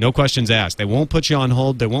 No questions asked. They won't put you on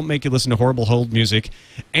hold. They won't make you listen to horrible hold music.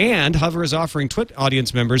 And Hover is offering Twit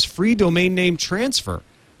audience members free domain name transfer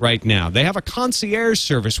right now. They have a concierge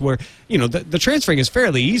service where, the transferring is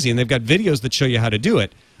fairly easy, and they've got videos that show you how to do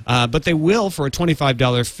it. But they will, for a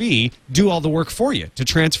 $25 fee, do all the work for you to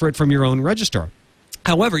transfer it from your own registrar.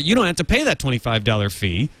 However, you don't have to pay that $25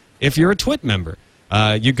 fee if you're a Twit member.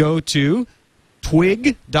 You go to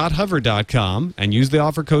twig.hover.com and use the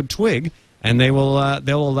offer code TWIG, and they'll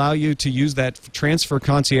allow you to use that transfer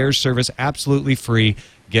concierge service absolutely free.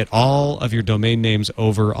 Get all of your domain names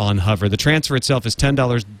over on Hover. The transfer itself is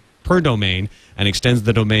 $10 per domain and extends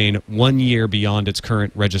the domain 1 year beyond its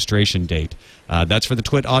current registration date. That's for the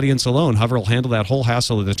Twit audience alone. Hover will handle that whole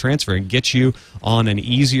hassle of the transfer and get you on an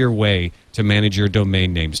easier way to manage your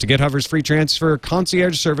domain names. To get Hover's free transfer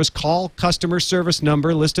concierge service, call customer service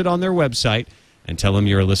number listed on their website and tell them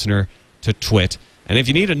you're a listener to Twit. And if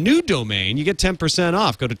you need a new domain, you get 10%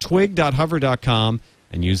 off. Go to twig.hover.com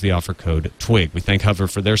and use the offer code TWIG. We thank Hover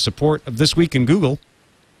for their support of This Week in Google.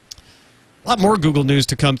 A lot more Google news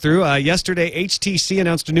to come through. Yesterday, HTC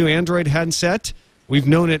announced a new Android handset. We've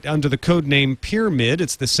known it under the code name Pyramid.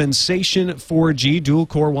 It's the Sensation 4G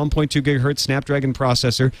dual-core 1.2 gigahertz Snapdragon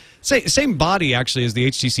processor. Same body, actually, as the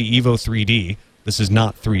HTC Evo 3D. This is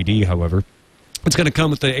not 3D, however. It's going to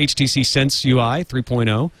come with the HTC Sense UI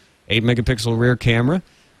 3.0, 8-megapixel rear camera.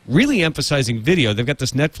 Really emphasizing video. They've got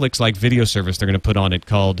this Netflix-like video service they're going to put on it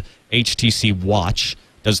called HTC Watch.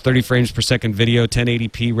 Does 30 frames per second video,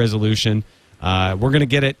 1080p resolution. We're going to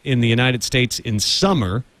get it in the United States in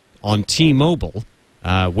summer on T-Mobile,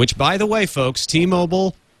 which, by the way, folks,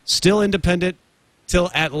 T-Mobile still independent till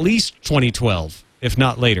at least 2012, if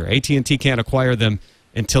not later. AT&T can't acquire them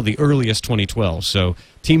until the earliest 2012. So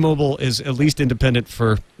T-Mobile is at least independent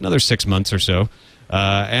for another 6 months or so.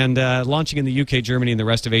 And launching in the UK, Germany, and the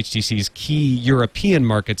rest of HTC's key European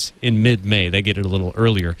markets in mid-May. They get it a little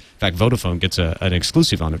earlier. In fact, Vodafone gets an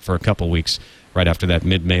exclusive on it for a couple weeks right after that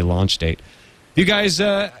mid-May launch date. You guys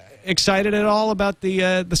excited at all about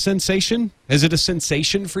the sensation? Is it a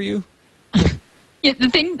sensation for you? Yeah, the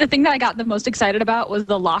thing that I got the most excited about was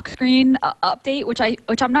the lock screen update,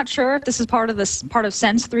 which I'm not sure if this is part of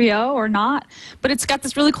Sense 3.0 or not, but it's got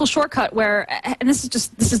this really cool shortcut where, and this is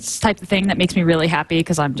the type of thing that makes me really happy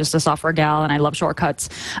because I'm just a software gal and I love shortcuts.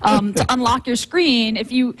 To unlock your screen,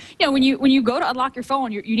 if when you go to unlock your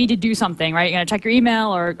phone, you need to do something, right? You're gonna check your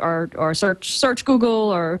email or search Google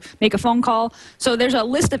or make a phone call. So there's a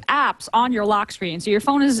list of apps on your lock screen. So your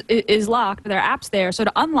phone is locked, but there are apps there. So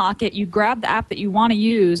to unlock it, you grab the app that you want to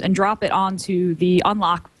use and drop it onto the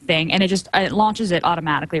unlock thing, and it launches it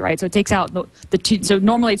automatically, right? So it takes out the two. So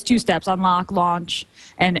normally it's 2 steps: unlock, launch,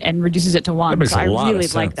 and reduces it to 1. That makes so a I lot really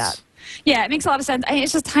of like sense. that. Yeah, it makes a lot of sense.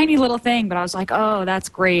 It's just a tiny little thing, but I was like, oh, that's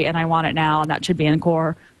great, and I want it now, and that should be in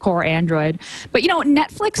core Android. But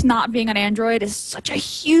Netflix not being on Android is such a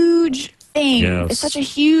huge thing. Yes. It's such a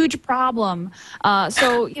huge problem.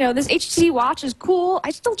 So this HTC Watch is cool.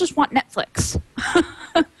 I still just want Netflix.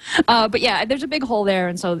 But yeah, there's a big hole there,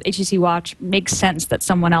 and so the HTC Watch makes sense that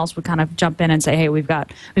someone else would kind of jump in and say, hey, we've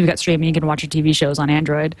got streaming, you can watch your TV shows on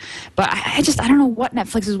Android. But I don't know what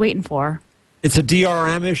Netflix is waiting for. It's a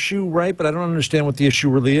DRM issue, right? But I don't understand what the issue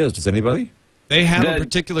really is. Does anybody? They have a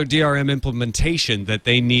particular DRM implementation that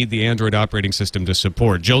they need the Android operating system to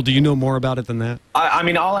support. Joel, do you know more about it than that? I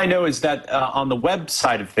mean, all I know is that on the web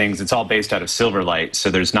side of things, it's all based out of Silverlight, so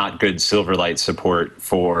there's not good Silverlight support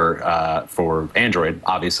for Android,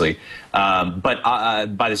 obviously. But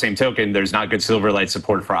by the same token, there's not good Silverlight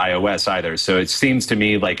support for iOS either. So it seems to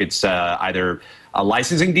me like it's either a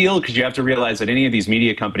licensing deal, because you have to realize that any of these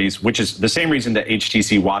media companies, which is the same reason that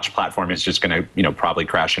HTC Watch platform is just going to probably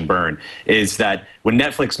crash and burn, is that when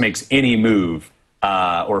Netflix makes any move,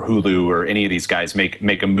 or Hulu or any of these guys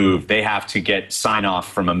make a move, they have to get sign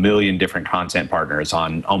off from a million different content partners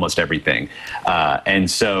on almost everything.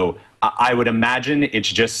 And so I would imagine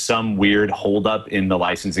it's just some weird holdup in the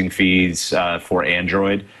licensing fees for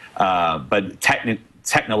Android. But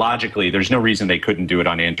technologically, there's no reason they couldn't do it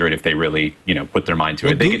on Android if they really, put their mind to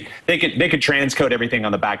it. They could transcode everything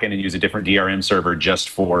on the back end and use a different DRM server just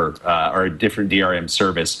for, or a different DRM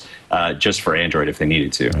service just for Android if they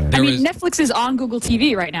needed to. I mean, Netflix is on Google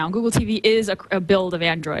TV right now. Google TV is a build of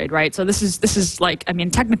Android, right? So this is like, I mean,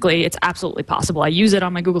 technically, it's absolutely possible. I use it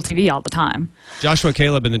on my Google TV all the time. Joshua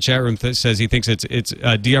Caleb in the chat room says he thinks it's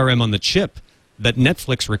DRM on the chip that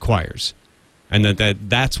Netflix requires. And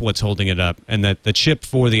that's what's holding it up, and that the chip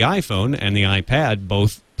for the iPhone and the iPad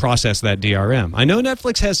both process that DRM. I know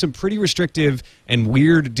Netflix has some pretty restrictive and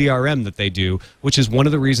weird DRM that they do, which is one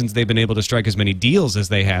of the reasons they've been able to strike as many deals as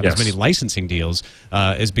they have, as many licensing deals,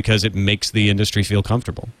 is because it makes the industry feel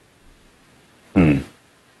comfortable.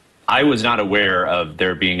 I was not aware of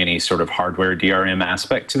there being any sort of hardware DRM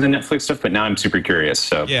aspect to the Netflix stuff, but now I'm super curious.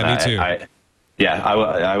 So yeah, me too.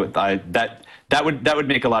 That would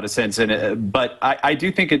make a lot of sense. But I do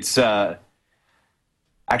think it's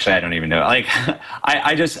actually, I don't even know. Like,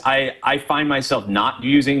 I find myself not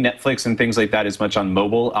using Netflix and things like that as much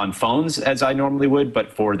on phones as I normally would.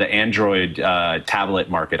 But for the Android tablet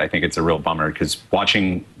market, I think it's a real bummer, because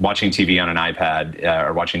watching TV on an iPad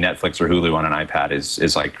or watching Netflix or Hulu on an iPad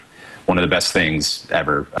is like one of the best things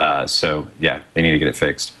ever. So yeah, they need to get it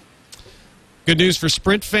fixed. Good news for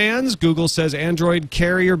Sprint fans. Google says Android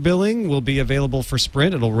carrier billing will be available for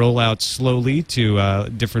Sprint. It'll roll out slowly to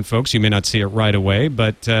different folks. You may not see it right away,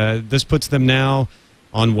 but this puts them now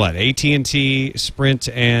on what? AT&T, Sprint,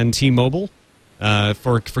 and T-Mobile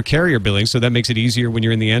for carrier billing. So that makes it easier when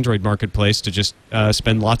you're in the Android marketplace to just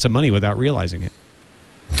spend lots of money without realizing it.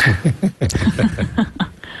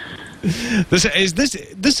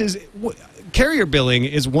 Carrier billing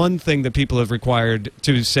is one thing that people have required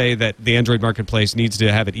to say that the Android marketplace needs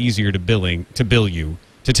to have it easier to bill you,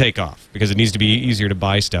 to take off, because it needs to be easier to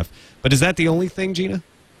buy stuff. But is that the only thing, Gina?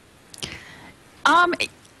 I'm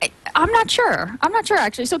not sure. I'm not sure,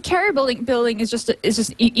 actually. So carrier billing is just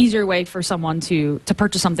easier way for someone to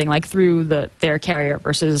purchase something like through their carrier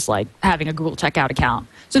versus like having a Google checkout account.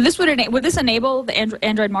 So this would this enable the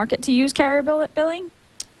Android market to use carrier billing?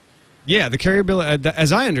 Yeah, the carrier bill,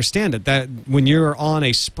 as I understand it, that when you're on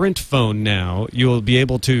a Sprint phone now, you'll be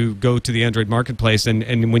able to go to the Android marketplace,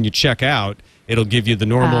 and when you check out, it'll give you the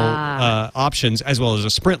normal options as well as a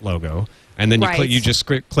Sprint logo, and then you just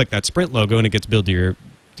click that Sprint logo, and it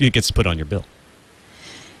gets put on your bill.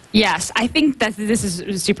 Yes, I think that this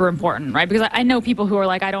is super important, right? Because I know people who are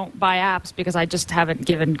like, I don't buy apps because I just haven't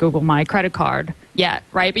given Google my credit card yet,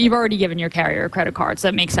 right? But you've already given your carrier a credit card, so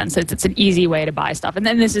that makes sense. It's an easy way to buy stuff. And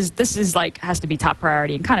then this is like has to be top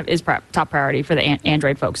priority, and kind of is top priority for the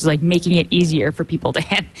Android folks, is like making it easier for people to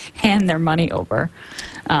hand their money over.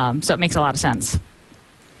 So it makes a lot of sense.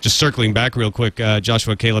 Just circling back real quick,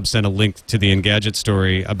 Joshua Caleb sent a link to the Engadget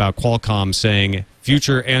story about Qualcomm saying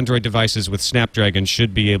future Android devices with Snapdragon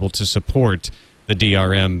should be able to support the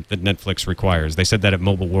DRM that Netflix requires. They said that at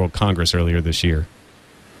Mobile World Congress earlier this year.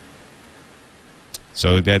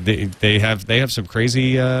 So that they have some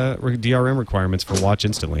crazy DRM requirements for Watch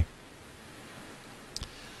Instantly.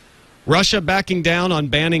 Russia backing down on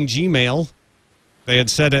banning Gmail. They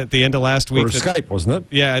had said at the end of last week. Or Skype, wasn't it?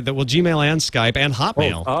 Yeah, Gmail and Skype and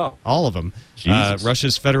Hotmail, all of them.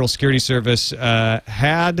 Russia's Federal Security Service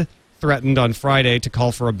had threatened on Friday to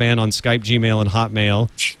call for a ban on Skype, Gmail, and Hotmail.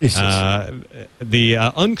 The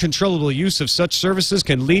uncontrollable use of such services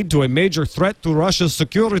can lead to a major threat to Russia's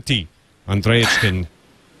security, Andreichkin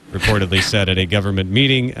reportedly said at a government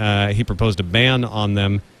meeting. He proposed a ban on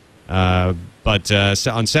them. But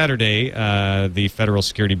on Saturday, the Federal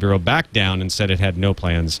Security Bureau backed down and said it had no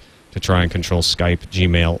plans to try and control Skype,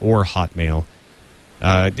 Gmail, or Hotmail.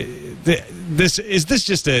 This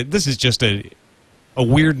is just a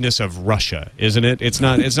weirdness of Russia, isn't it? It's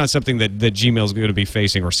not something that Gmail is going to be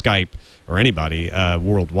facing, or Skype, or anybody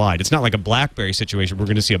worldwide. It's not like a BlackBerry situation. We're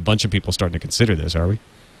going to see a bunch of people starting to consider this, are we?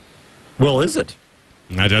 Well, is it?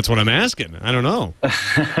 That's what I'm asking. I don't know.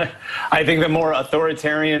 I think the more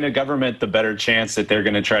authoritarian a government, the better chance that they're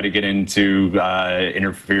going to try to get into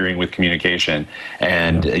interfering with communication.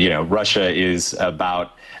 And, Russia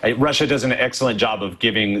does an excellent job of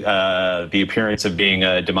giving the appearance of being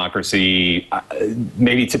a democracy,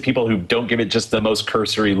 maybe to people who don't give it just the most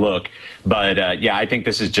cursory look. But, I think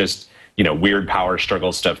this is just weird power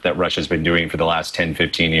struggle stuff that Russia's been doing for the last 10,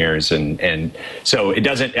 15 years. And so I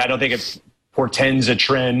don't think it portends a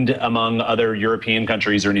trend among other European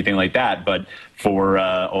countries or anything like that, but for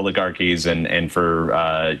oligarchies and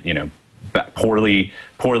for poorly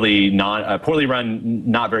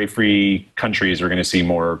run, not very free countries, we're going to see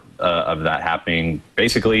more of that happening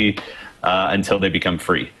basically until they become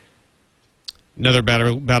free. Another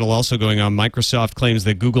battle also going on. Microsoft claims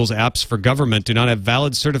that Google's apps for government do not have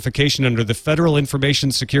valid certification under the Federal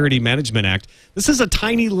Information Security Management Act. This is a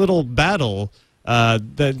tiny little battle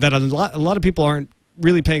that a lot of people aren't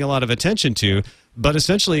really paying a lot of attention to. But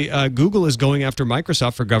essentially, Google is going after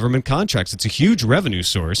Microsoft for government contracts. It's a huge revenue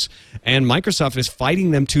source, and Microsoft is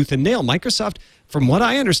fighting them tooth and nail. Microsoft, from what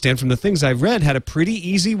I understand from the things I've read, had a pretty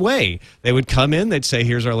easy way. They would come in, they'd say,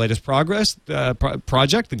 here's our latest project.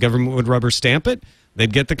 The government would rubber stamp it.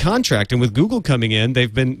 They'd get the contract. And with Google coming in,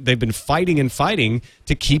 they've been fighting and fighting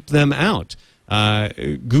to keep them out.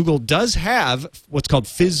 Google does have what's called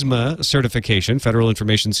FISMA certification, Federal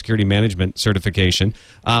Information Security Management certification,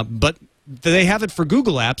 but they have it for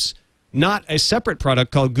Google Apps, not a separate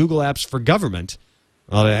product called Google Apps for Government.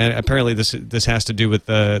 And apparently this has to do with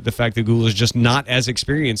the fact that Google is just not as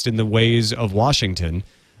experienced in the ways of Washington.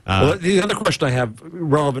 Well, the other question I have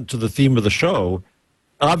relevant to the theme of the show,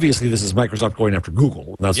 obviously this is Microsoft going after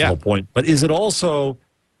Google, and that's the whole point, but is it also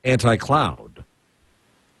anti-cloud?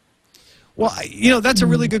 Well, that's a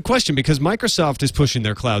really good question because Microsoft is pushing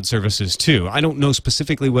their cloud services too. I don't know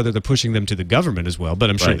specifically whether they're pushing them to the government as well, but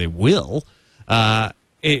I'm sure they will. I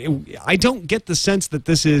don't get the sense that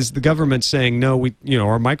this is the government saying no, or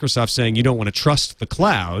Microsoft saying you don't want to trust the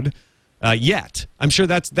cloud yet. I'm sure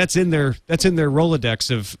that's in their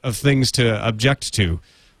Rolodex of things to object to.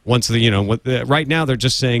 Once right now they're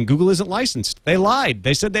just saying Google isn't licensed. They lied.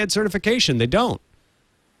 They said they had certification. They don't.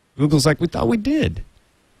 Google's like, we thought we did.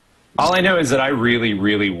 All I know is that I really,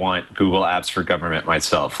 really want Google Apps for Government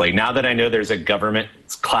myself. Like, now that I know there's a government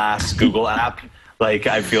class Google app, like,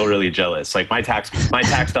 I feel really jealous. Like, my tax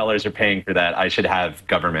dollars are paying for that. I should have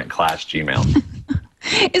government class Gmail.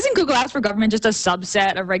 Isn't Google Apps for Government just a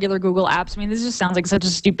subset of regular Google Apps? I mean, this just sounds like such a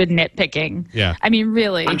stupid nitpicking. Yeah. I mean,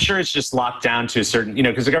 really. I'm sure it's just locked down to a certain,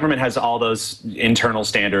 because the government has all those internal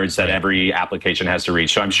standards that every application has to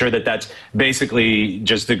reach. So I'm sure that that's basically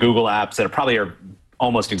just the Google apps that probably are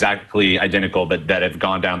almost exactly identical, but that have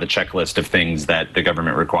gone down the checklist of things that the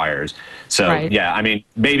government requires. So, yeah, I mean,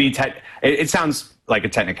 maybe it sounds like a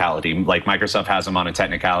technicality, like Microsoft has them on a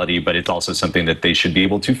technicality, but it's also something that they should be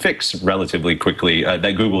able to fix relatively quickly,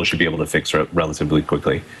 that Google should be able to fix relatively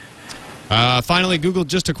quickly. Finally, Google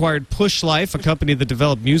just acquired PushLife, a company that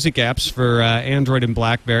developed music apps for Android and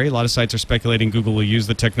BlackBerry. A lot of sites are speculating Google will use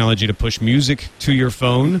the technology to push music to your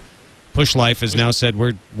phone. PushLife has now said,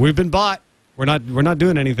 we've been bought. We're not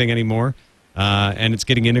doing anything anymore, and it's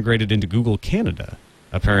getting integrated into Google Canada,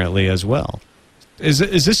 apparently as well. Is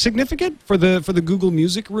this significant for the Google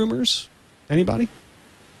Music rumors? Anybody?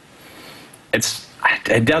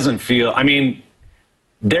 It doesn't feel. I mean,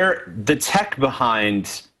 the tech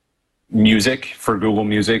behind music for Google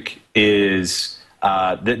Music is.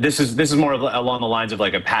 This is more along the lines of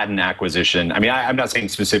like a patent acquisition. I mean, I'm not saying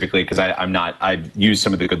specifically because I've used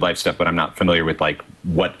some of the Good Life stuff, but I'm not familiar with like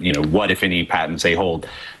what if any patents they hold.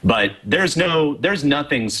 But there's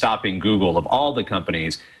nothing stopping Google of all the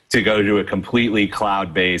companies to go to a completely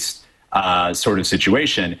cloud-based sort of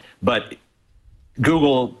situation. But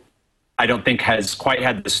Google, I don't think, has quite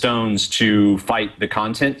had the stones to fight the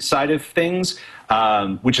content side of things.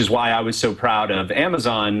 Which is why I was so proud of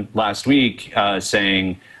Amazon last week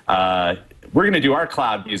saying, we're going to do our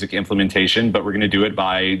cloud music implementation, but we're going to do it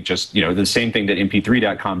by just, the same thing that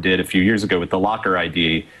mp3.com did a few years ago with the locker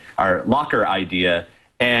idea.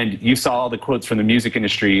 And you saw all the quotes from the music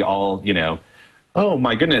industry all, oh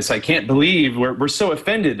my goodness, I can't believe we're so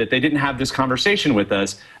offended that they didn't have this conversation with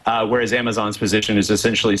us. Whereas Amazon's position is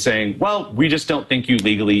essentially saying, well, we just don't think you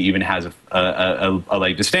legally even has a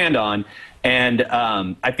leg to stand on. And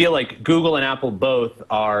I feel like Google and Apple both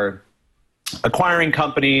are acquiring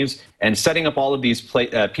companies and setting up all of these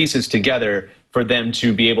pieces together for them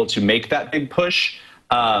to be able to make that big push,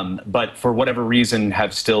 but for whatever reason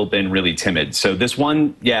have still been really timid. So this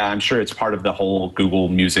one, yeah, I'm sure it's part of the whole Google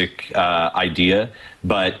Music idea,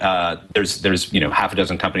 but there's half a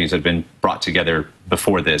dozen companies that have been brought together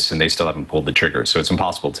before this, and they still haven't pulled the trigger, so it's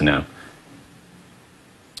impossible to know.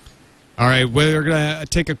 All right, we're going to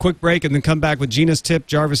take a quick break and then come back with Gina's tip,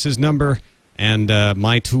 Jarvis's number, and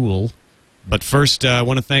my tool. But first, I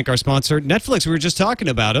want to thank our sponsor, Netflix. We were just talking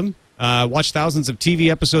about them. Watch thousands of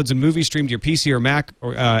TV episodes and movies streamed to your PC or Mac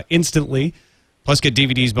instantly, plus get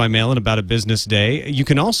DVDs by mail in about a business day. You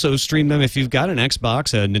can also stream them if you've got an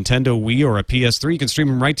Xbox, a Nintendo Wii, or a PS3. You can stream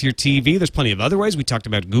them right to your TV. There's plenty of other ways. We talked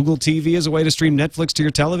about Google TV as a way to stream Netflix to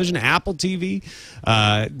your television, Apple TV.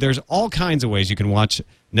 There's all kinds of ways you can watch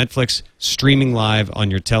Netflix streaming live on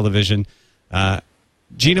your television.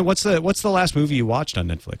 Gina, what's the last movie you watched on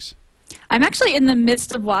Netflix? I'm actually in the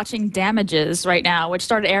midst of watching Damages right now, which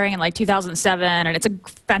started airing in like 2007, and it's a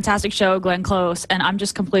fantastic show, Glenn Close. And I'm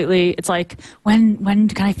just completely, it's like, when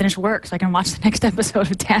can I finish work so I can watch the next episode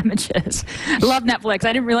of Damages? I love Netflix.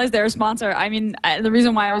 I didn't realize they're a sponsor. I mean, the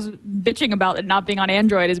reason why I was bitching about it not being on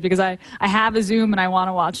Android is because I have a Zoom and I want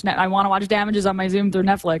to watch Damages on my Zoom through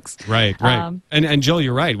Netflix. Right. And Joel,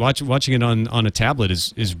 you're right. Watching it on a tablet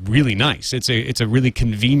is really nice. It's a really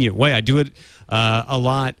convenient way. I do it a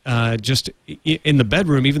lot just in the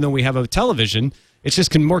bedroom, even though we have a television. It's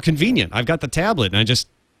just more convenient. I've got the tablet and I just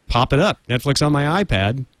pop it up. Netflix on my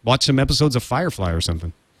iPad. Watch some episodes of Firefly or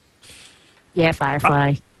something. Yeah,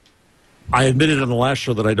 Firefly. I admitted on the last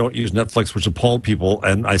show that I don't use Netflix, which appalled people.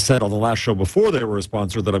 And I said on the last show before they were a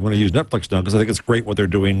sponsor that I'm going to use Netflix now because I think it's great what they're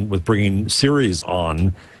doing with bringing series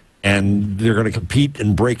on. And they're going to compete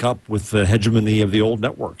and break up with the hegemony of the old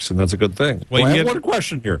networks, and that's a good thing. Well, I have one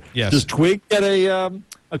question here. Yes. Does Twig get a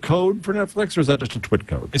code for Netflix, or is that just a TWIT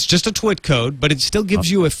code? It's just a TWIT code, but it still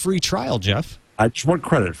gives you a free trial, Jeff. I just want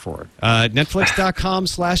credit for it.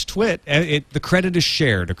 Netflix.com/twit. The credit is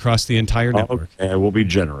shared across the entire network. Okay, I will be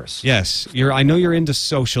generous. Yes. I know you're into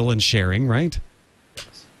social and sharing, right?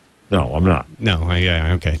 No, I'm not. No,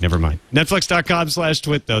 yeah, okay, never mind.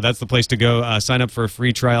 Netflix.com/twit, though. That's the place to go. Sign up for a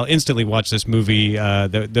free trial. Instantly watch this movie,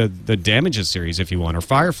 the Damages series, if you want, or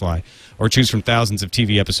Firefly, or choose from thousands of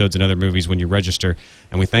TV episodes and other movies when you register.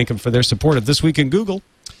 And we thank them for their support of This Week in Google.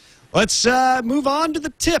 Let's move on to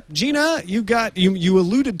the tip. Gina, you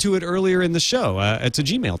alluded to it earlier in the show. It's a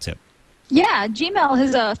Gmail tip. Yeah, Gmail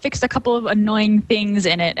has fixed a couple of annoying things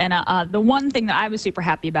in it, and the one thing that I was super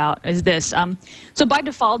happy about is this. So by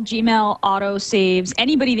default, Gmail auto-saves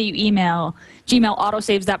anybody that you email. Gmail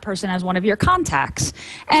auto-saves that person as one of your contacts.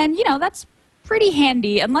 And, that's pretty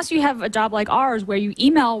handy unless you have a job like ours where you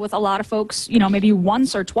email with a lot of folks, maybe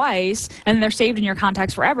once or twice, and they're saved in your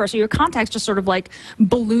contacts forever. So your contacts just sort of like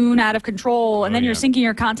balloon out of control, and then you're syncing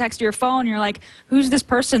your contacts to your phone, and you're like, who's this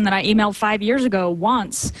person that I emailed 5 years ago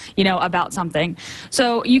once, about something?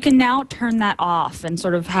 So you can now turn that off and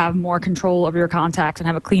sort of have more control over your contacts and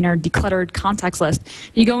have a cleaner, decluttered contacts list.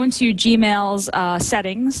 You go into Gmail's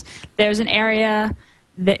settings. There's an area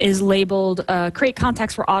that is labeled create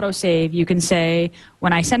contacts for autosave. You can say,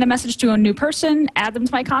 when I send a message to a new person, add them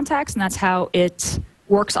to my contacts, and that's how it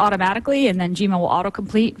works automatically, and then Gmail will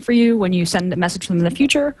autocomplete for you when you send a message to them in the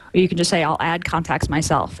future, or you can just say, I'll add contacts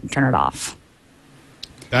myself and turn it off.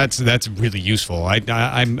 That's really useful.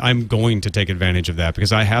 I'm going to take advantage of that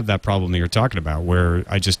because I have that problem that you're talking about where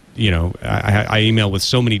I just, I email with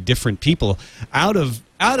so many different people out of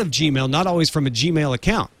Gmail, not always from a Gmail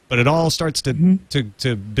account. But it all starts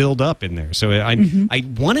to build up in there. So I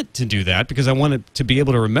want it to do that because I want it to be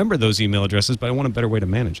able to remember those email addresses, but I want a better way to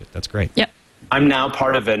manage it. That's great. Yep. I'm now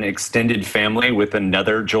part of an extended family with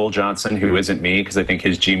another Joel Johnson who isn't me because I think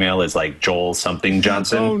his Gmail is like Joel something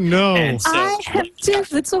Johnson. Oh, no. And so, I have too.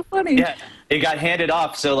 That's so funny. Yeah. It got handed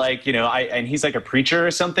off. So and he's like a preacher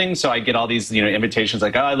or something. So I get all these, invitations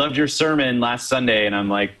like, oh, I loved your sermon last Sunday. And I'm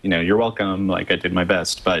like, you're welcome. Like I did my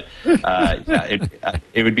best. But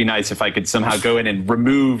it would be nice if I could somehow go in and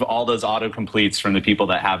remove all those autocompletes from the people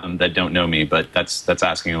that have them that don't know me. But that's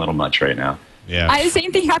asking a little much right now. Yeah. The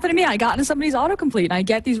same thing happened to me. I got into somebody's autocomplete, and I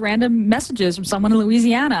get these random messages from someone in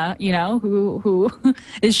Louisiana, who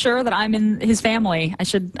is sure that I'm in his family. I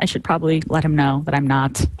should probably let him know that I'm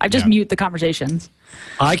not. I just mute the conversations.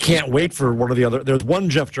 I can't wait for one of the other. There's one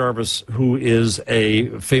Jeff Jarvis who is a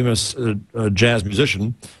famous jazz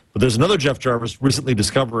musician, but there's another Jeff Jarvis recently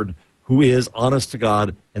discovered who is, honest to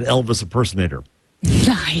God, an Elvis impersonator.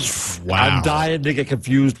 Nice. Wow. I'm dying to get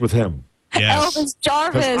confused with him. Yes. Elvis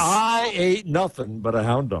Jarvis. I ate nothing but a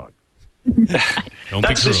hound dog.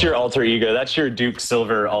 That's just your alter ego. That's your Duke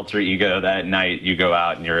Silver alter ego. That night you go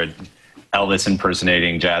out and you're an Elvis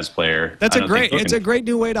impersonating jazz player. It's a great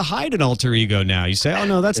new way to hide an alter ego now. You say, oh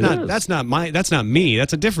no, that's not me.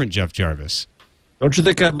 That's a different Jeff Jarvis. Don't you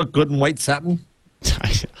think I look good in white satin?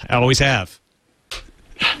 I always have.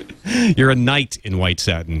 You're a knight in white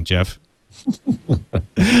satin, Jeff.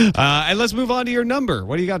 And let's move on to your number.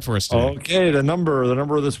 What do you got for us today? Okay, the number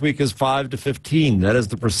of this week is 5 to 15. That is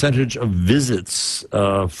the percentage of visits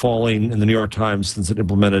falling in the New York Times since it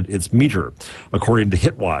implemented its meter, according to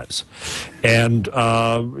Hitwise. And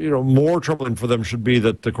more troubling for them should be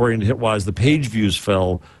that, according to Hitwise, the page views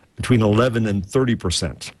fell between 11 and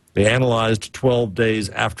 30%. They analyzed 12 days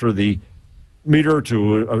after the meter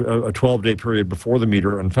to a 12-day period before the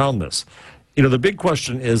meter and found this. The big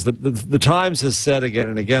question is that the Times has said again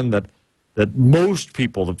and again that most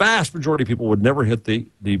people, the vast majority of people, would never hit the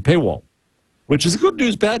paywall, which is a good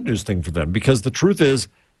news, bad news thing for them, because the truth is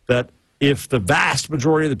that if the vast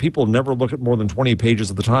majority of the people never look at more than 20 pages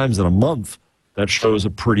of the Times in a month, that shows a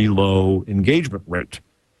pretty low engagement rate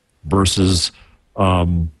versus,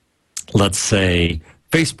 let's say,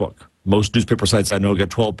 Facebook. Most newspaper sites I know get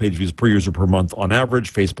 12-page views per user per month on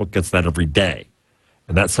average. Facebook gets that every day.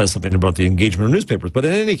 And that says something about the engagement of newspapers. But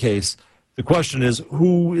in any case, the question is,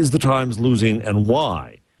 who is the Times losing and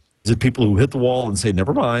why? Is it people who hit the wall and say,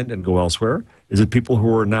 never mind, and go elsewhere? Is it people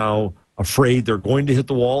who are now afraid they're going to hit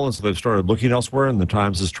the wall, and so they've started looking elsewhere, and the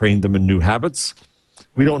Times has trained them in new habits?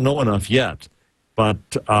 We don't know enough yet. But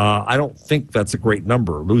I don't think that's a great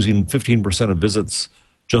number, losing 15% of visits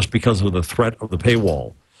just because of the threat of the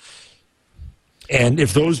paywall. And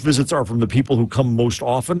if those visits are from the people who come most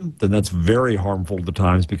often, then that's very harmful to the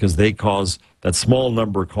Times because they cause, that small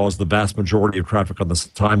number cause the vast majority of traffic on the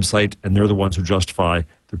Times site, and they're the ones who justify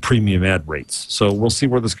the premium ad rates. So we'll see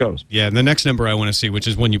where this goes. Yeah, and the next number I want to see, which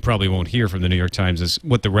is one you probably won't hear from the New York Times, is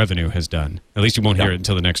what the revenue has done. At least you won't hear it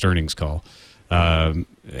until the next earnings call. And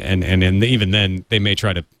even then, they may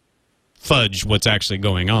try to fudge what's actually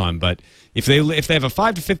going on. But if they have a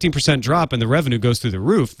 5 to 15% drop and the revenue goes through the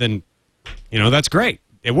roof, then that's great.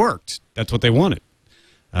 It worked. That's what they wanted.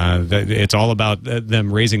 It's all about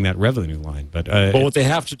them raising that revenue line. But what they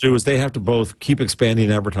have to do is they have to both keep expanding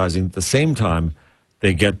advertising at the same time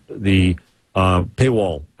they get the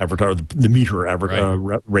paywall the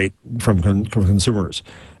meter rate from consumers.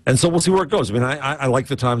 And so we'll see where it goes. I mean, I like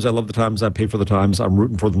the Times. I love the Times. I pay for the Times. I'm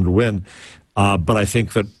rooting for them to win. But I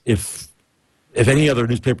think that if any other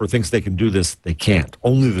newspaper thinks they can do this, they can't.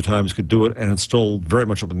 Only the Times could do it, and it's still very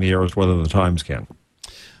much up in the air as to whether the Times can.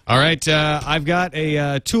 All right, I've got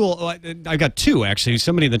a tool. I've got two, actually.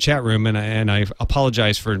 Somebody in the chat room, and I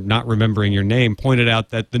apologize for not remembering your name, pointed out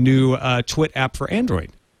that the new Twit app for Android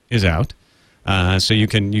is out. So you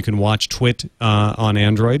can watch Twit on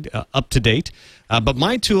Android, up to date. But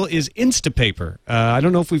my tool is Instapaper. I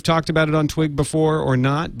don't know if we've talked about it on Twig before or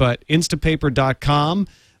not, but Instapaper.com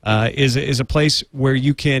is a place where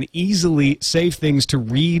you can easily save things to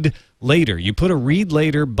read later. You put a read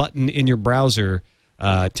later button in your browser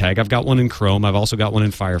tag. I've got one in Chrome. I've also got one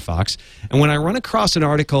in Firefox. And when I run across an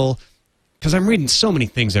article, because I'm reading so many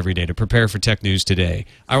things every day to prepare for Tech News Today,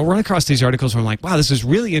 I'll run across these articles where I'm like, wow, this is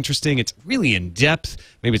really interesting. It's really in-depth.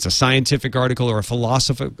 Maybe it's a scientific article or a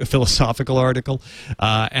philosophical article.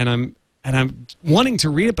 And I'm wanting to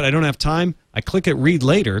read it, but I don't have time. I click it Read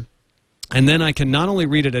Later, and then I can not only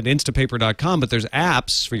read it at Instapaper.com, but there's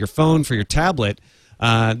apps for your phone, for your tablet,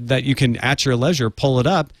 that you can, at your leisure, pull it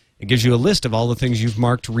up. It gives you a list of all the things you've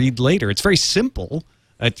marked Read Later. It's very simple.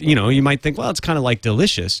 You might think, well, it's kind of like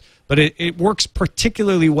Delicious, but it works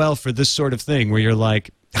particularly well for this sort of thing where you're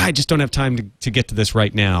like, I just don't have time to get to this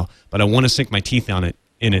right now, but I want to sink my teeth in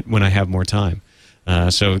it when I have more time.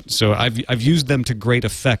 So I've used them to great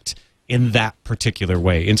effect in that particular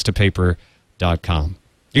way. Instapaper.com.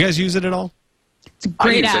 You guys use it at all? It's a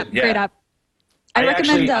great app. Yeah. Great app. I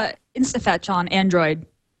recommend InstaFetch on Android.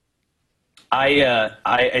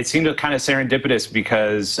 It seemed kind of serendipitous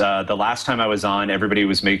because the last time I was on, everybody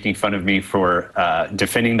was making fun of me for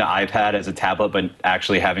defending the iPad as a tablet, but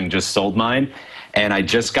actually having just sold mine. And I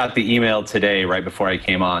just got the email today, right before I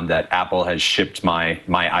came on, that Apple has shipped my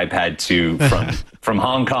iPad from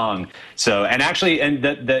Hong Kong. So, and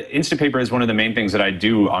the Instapaper is one of the main things that I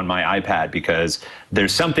do on my iPad because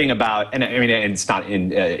there's something about, and I mean, it's not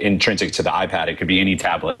intrinsic to the iPad. It could be any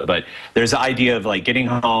tablet, but there's the idea of like getting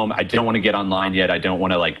home. I don't want to get online yet. I don't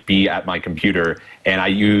want to like be at my computer, and I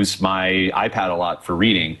use my iPad a lot for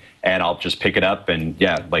reading. And I'll just pick it up and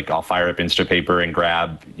I'll fire up Instapaper and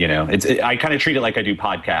grab, I kind of treat it like I do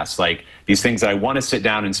podcasts, like these things that I want to sit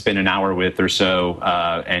down and spend an hour with or so,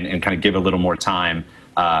 and kind of give a little more time.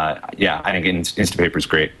 I think Instapaper is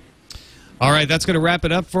great. All right, that's going to wrap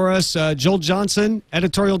it up for us. Joel Johnson,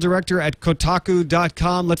 editorial director at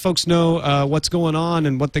Kotaku.com. Let folks know what's going on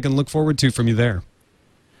and what they can look forward to from you there.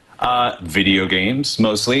 Video games,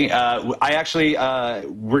 mostly.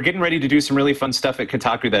 We're getting ready to do some really fun stuff at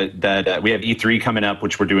Kotaku that we have E3 coming up,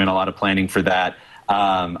 which we're doing a lot of planning for that.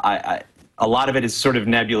 A lot of it is sort of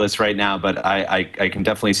nebulous right now, but I can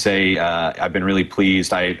definitely say I've been really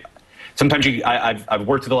pleased. I've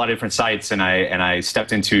worked with a lot of different sites, and I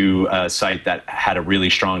stepped into a site that had a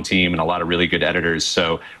really strong team and a lot of really good editors.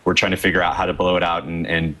 So we're trying to figure out how to blow it out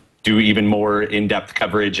and do even more in-depth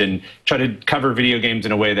coverage and try to cover video games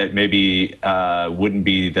in a way that maybe wouldn't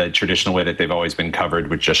be the traditional way that they've always been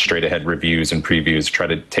covered, with just straight-ahead reviews and previews. Try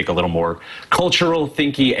to take a little more cultural,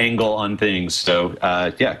 thinky angle on things. So,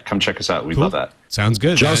 come check us out. We'd love that. Sounds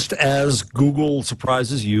good. Just as Google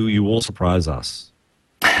surprises you, you will surprise us.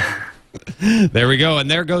 There we go.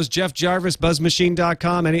 And there goes Jeff Jarvis,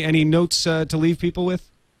 buzzmachine.com. Any notes to leave people with?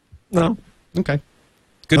 No. Okay.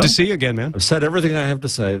 Good to see you again, man. I've said everything I have to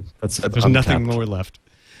say. There's nothing more left.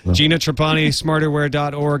 No. Gina Trapani,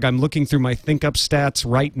 smarterware.org. I'm looking through my ThinkUp stats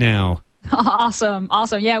right now. Awesome.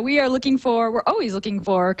 Yeah, we're always looking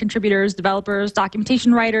for contributors, developers,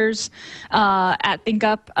 documentation writers at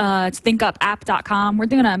ThinkUp. It's thinkupapp.com. We're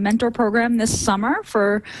doing a mentor program this summer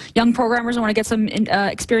for young programmers who want to get some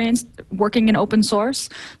experience working in open source.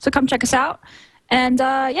 So come check us out. And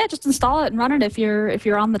just install it and run it if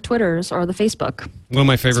you're on the Twitters or the Facebook. One of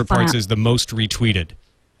my favorite parts is the most retweeted.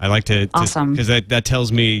 I like to awesome, because that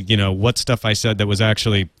tells me what stuff I said that was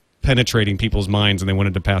actually penetrating people's minds and they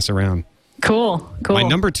wanted to pass around. Cool. My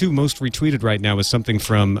number 2 most retweeted right now is something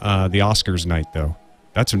from the Oscars night, though.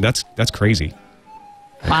 That's crazy.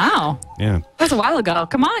 Wow. Yeah. That was a while ago.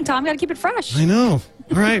 Come on, Tom. Got to keep it fresh. I know.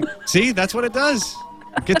 All right. See, that's what it does.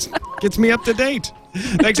 Gets me up to date.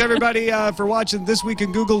 Thanks, everybody, for watching This Week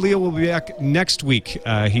in Google. Leo will be back next week.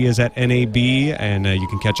 He is at NAB, and you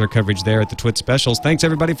can catch our coverage there at the Twit Specials. Thanks,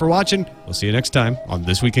 everybody, for watching. We'll see you next time on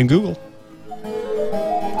This Week in Google.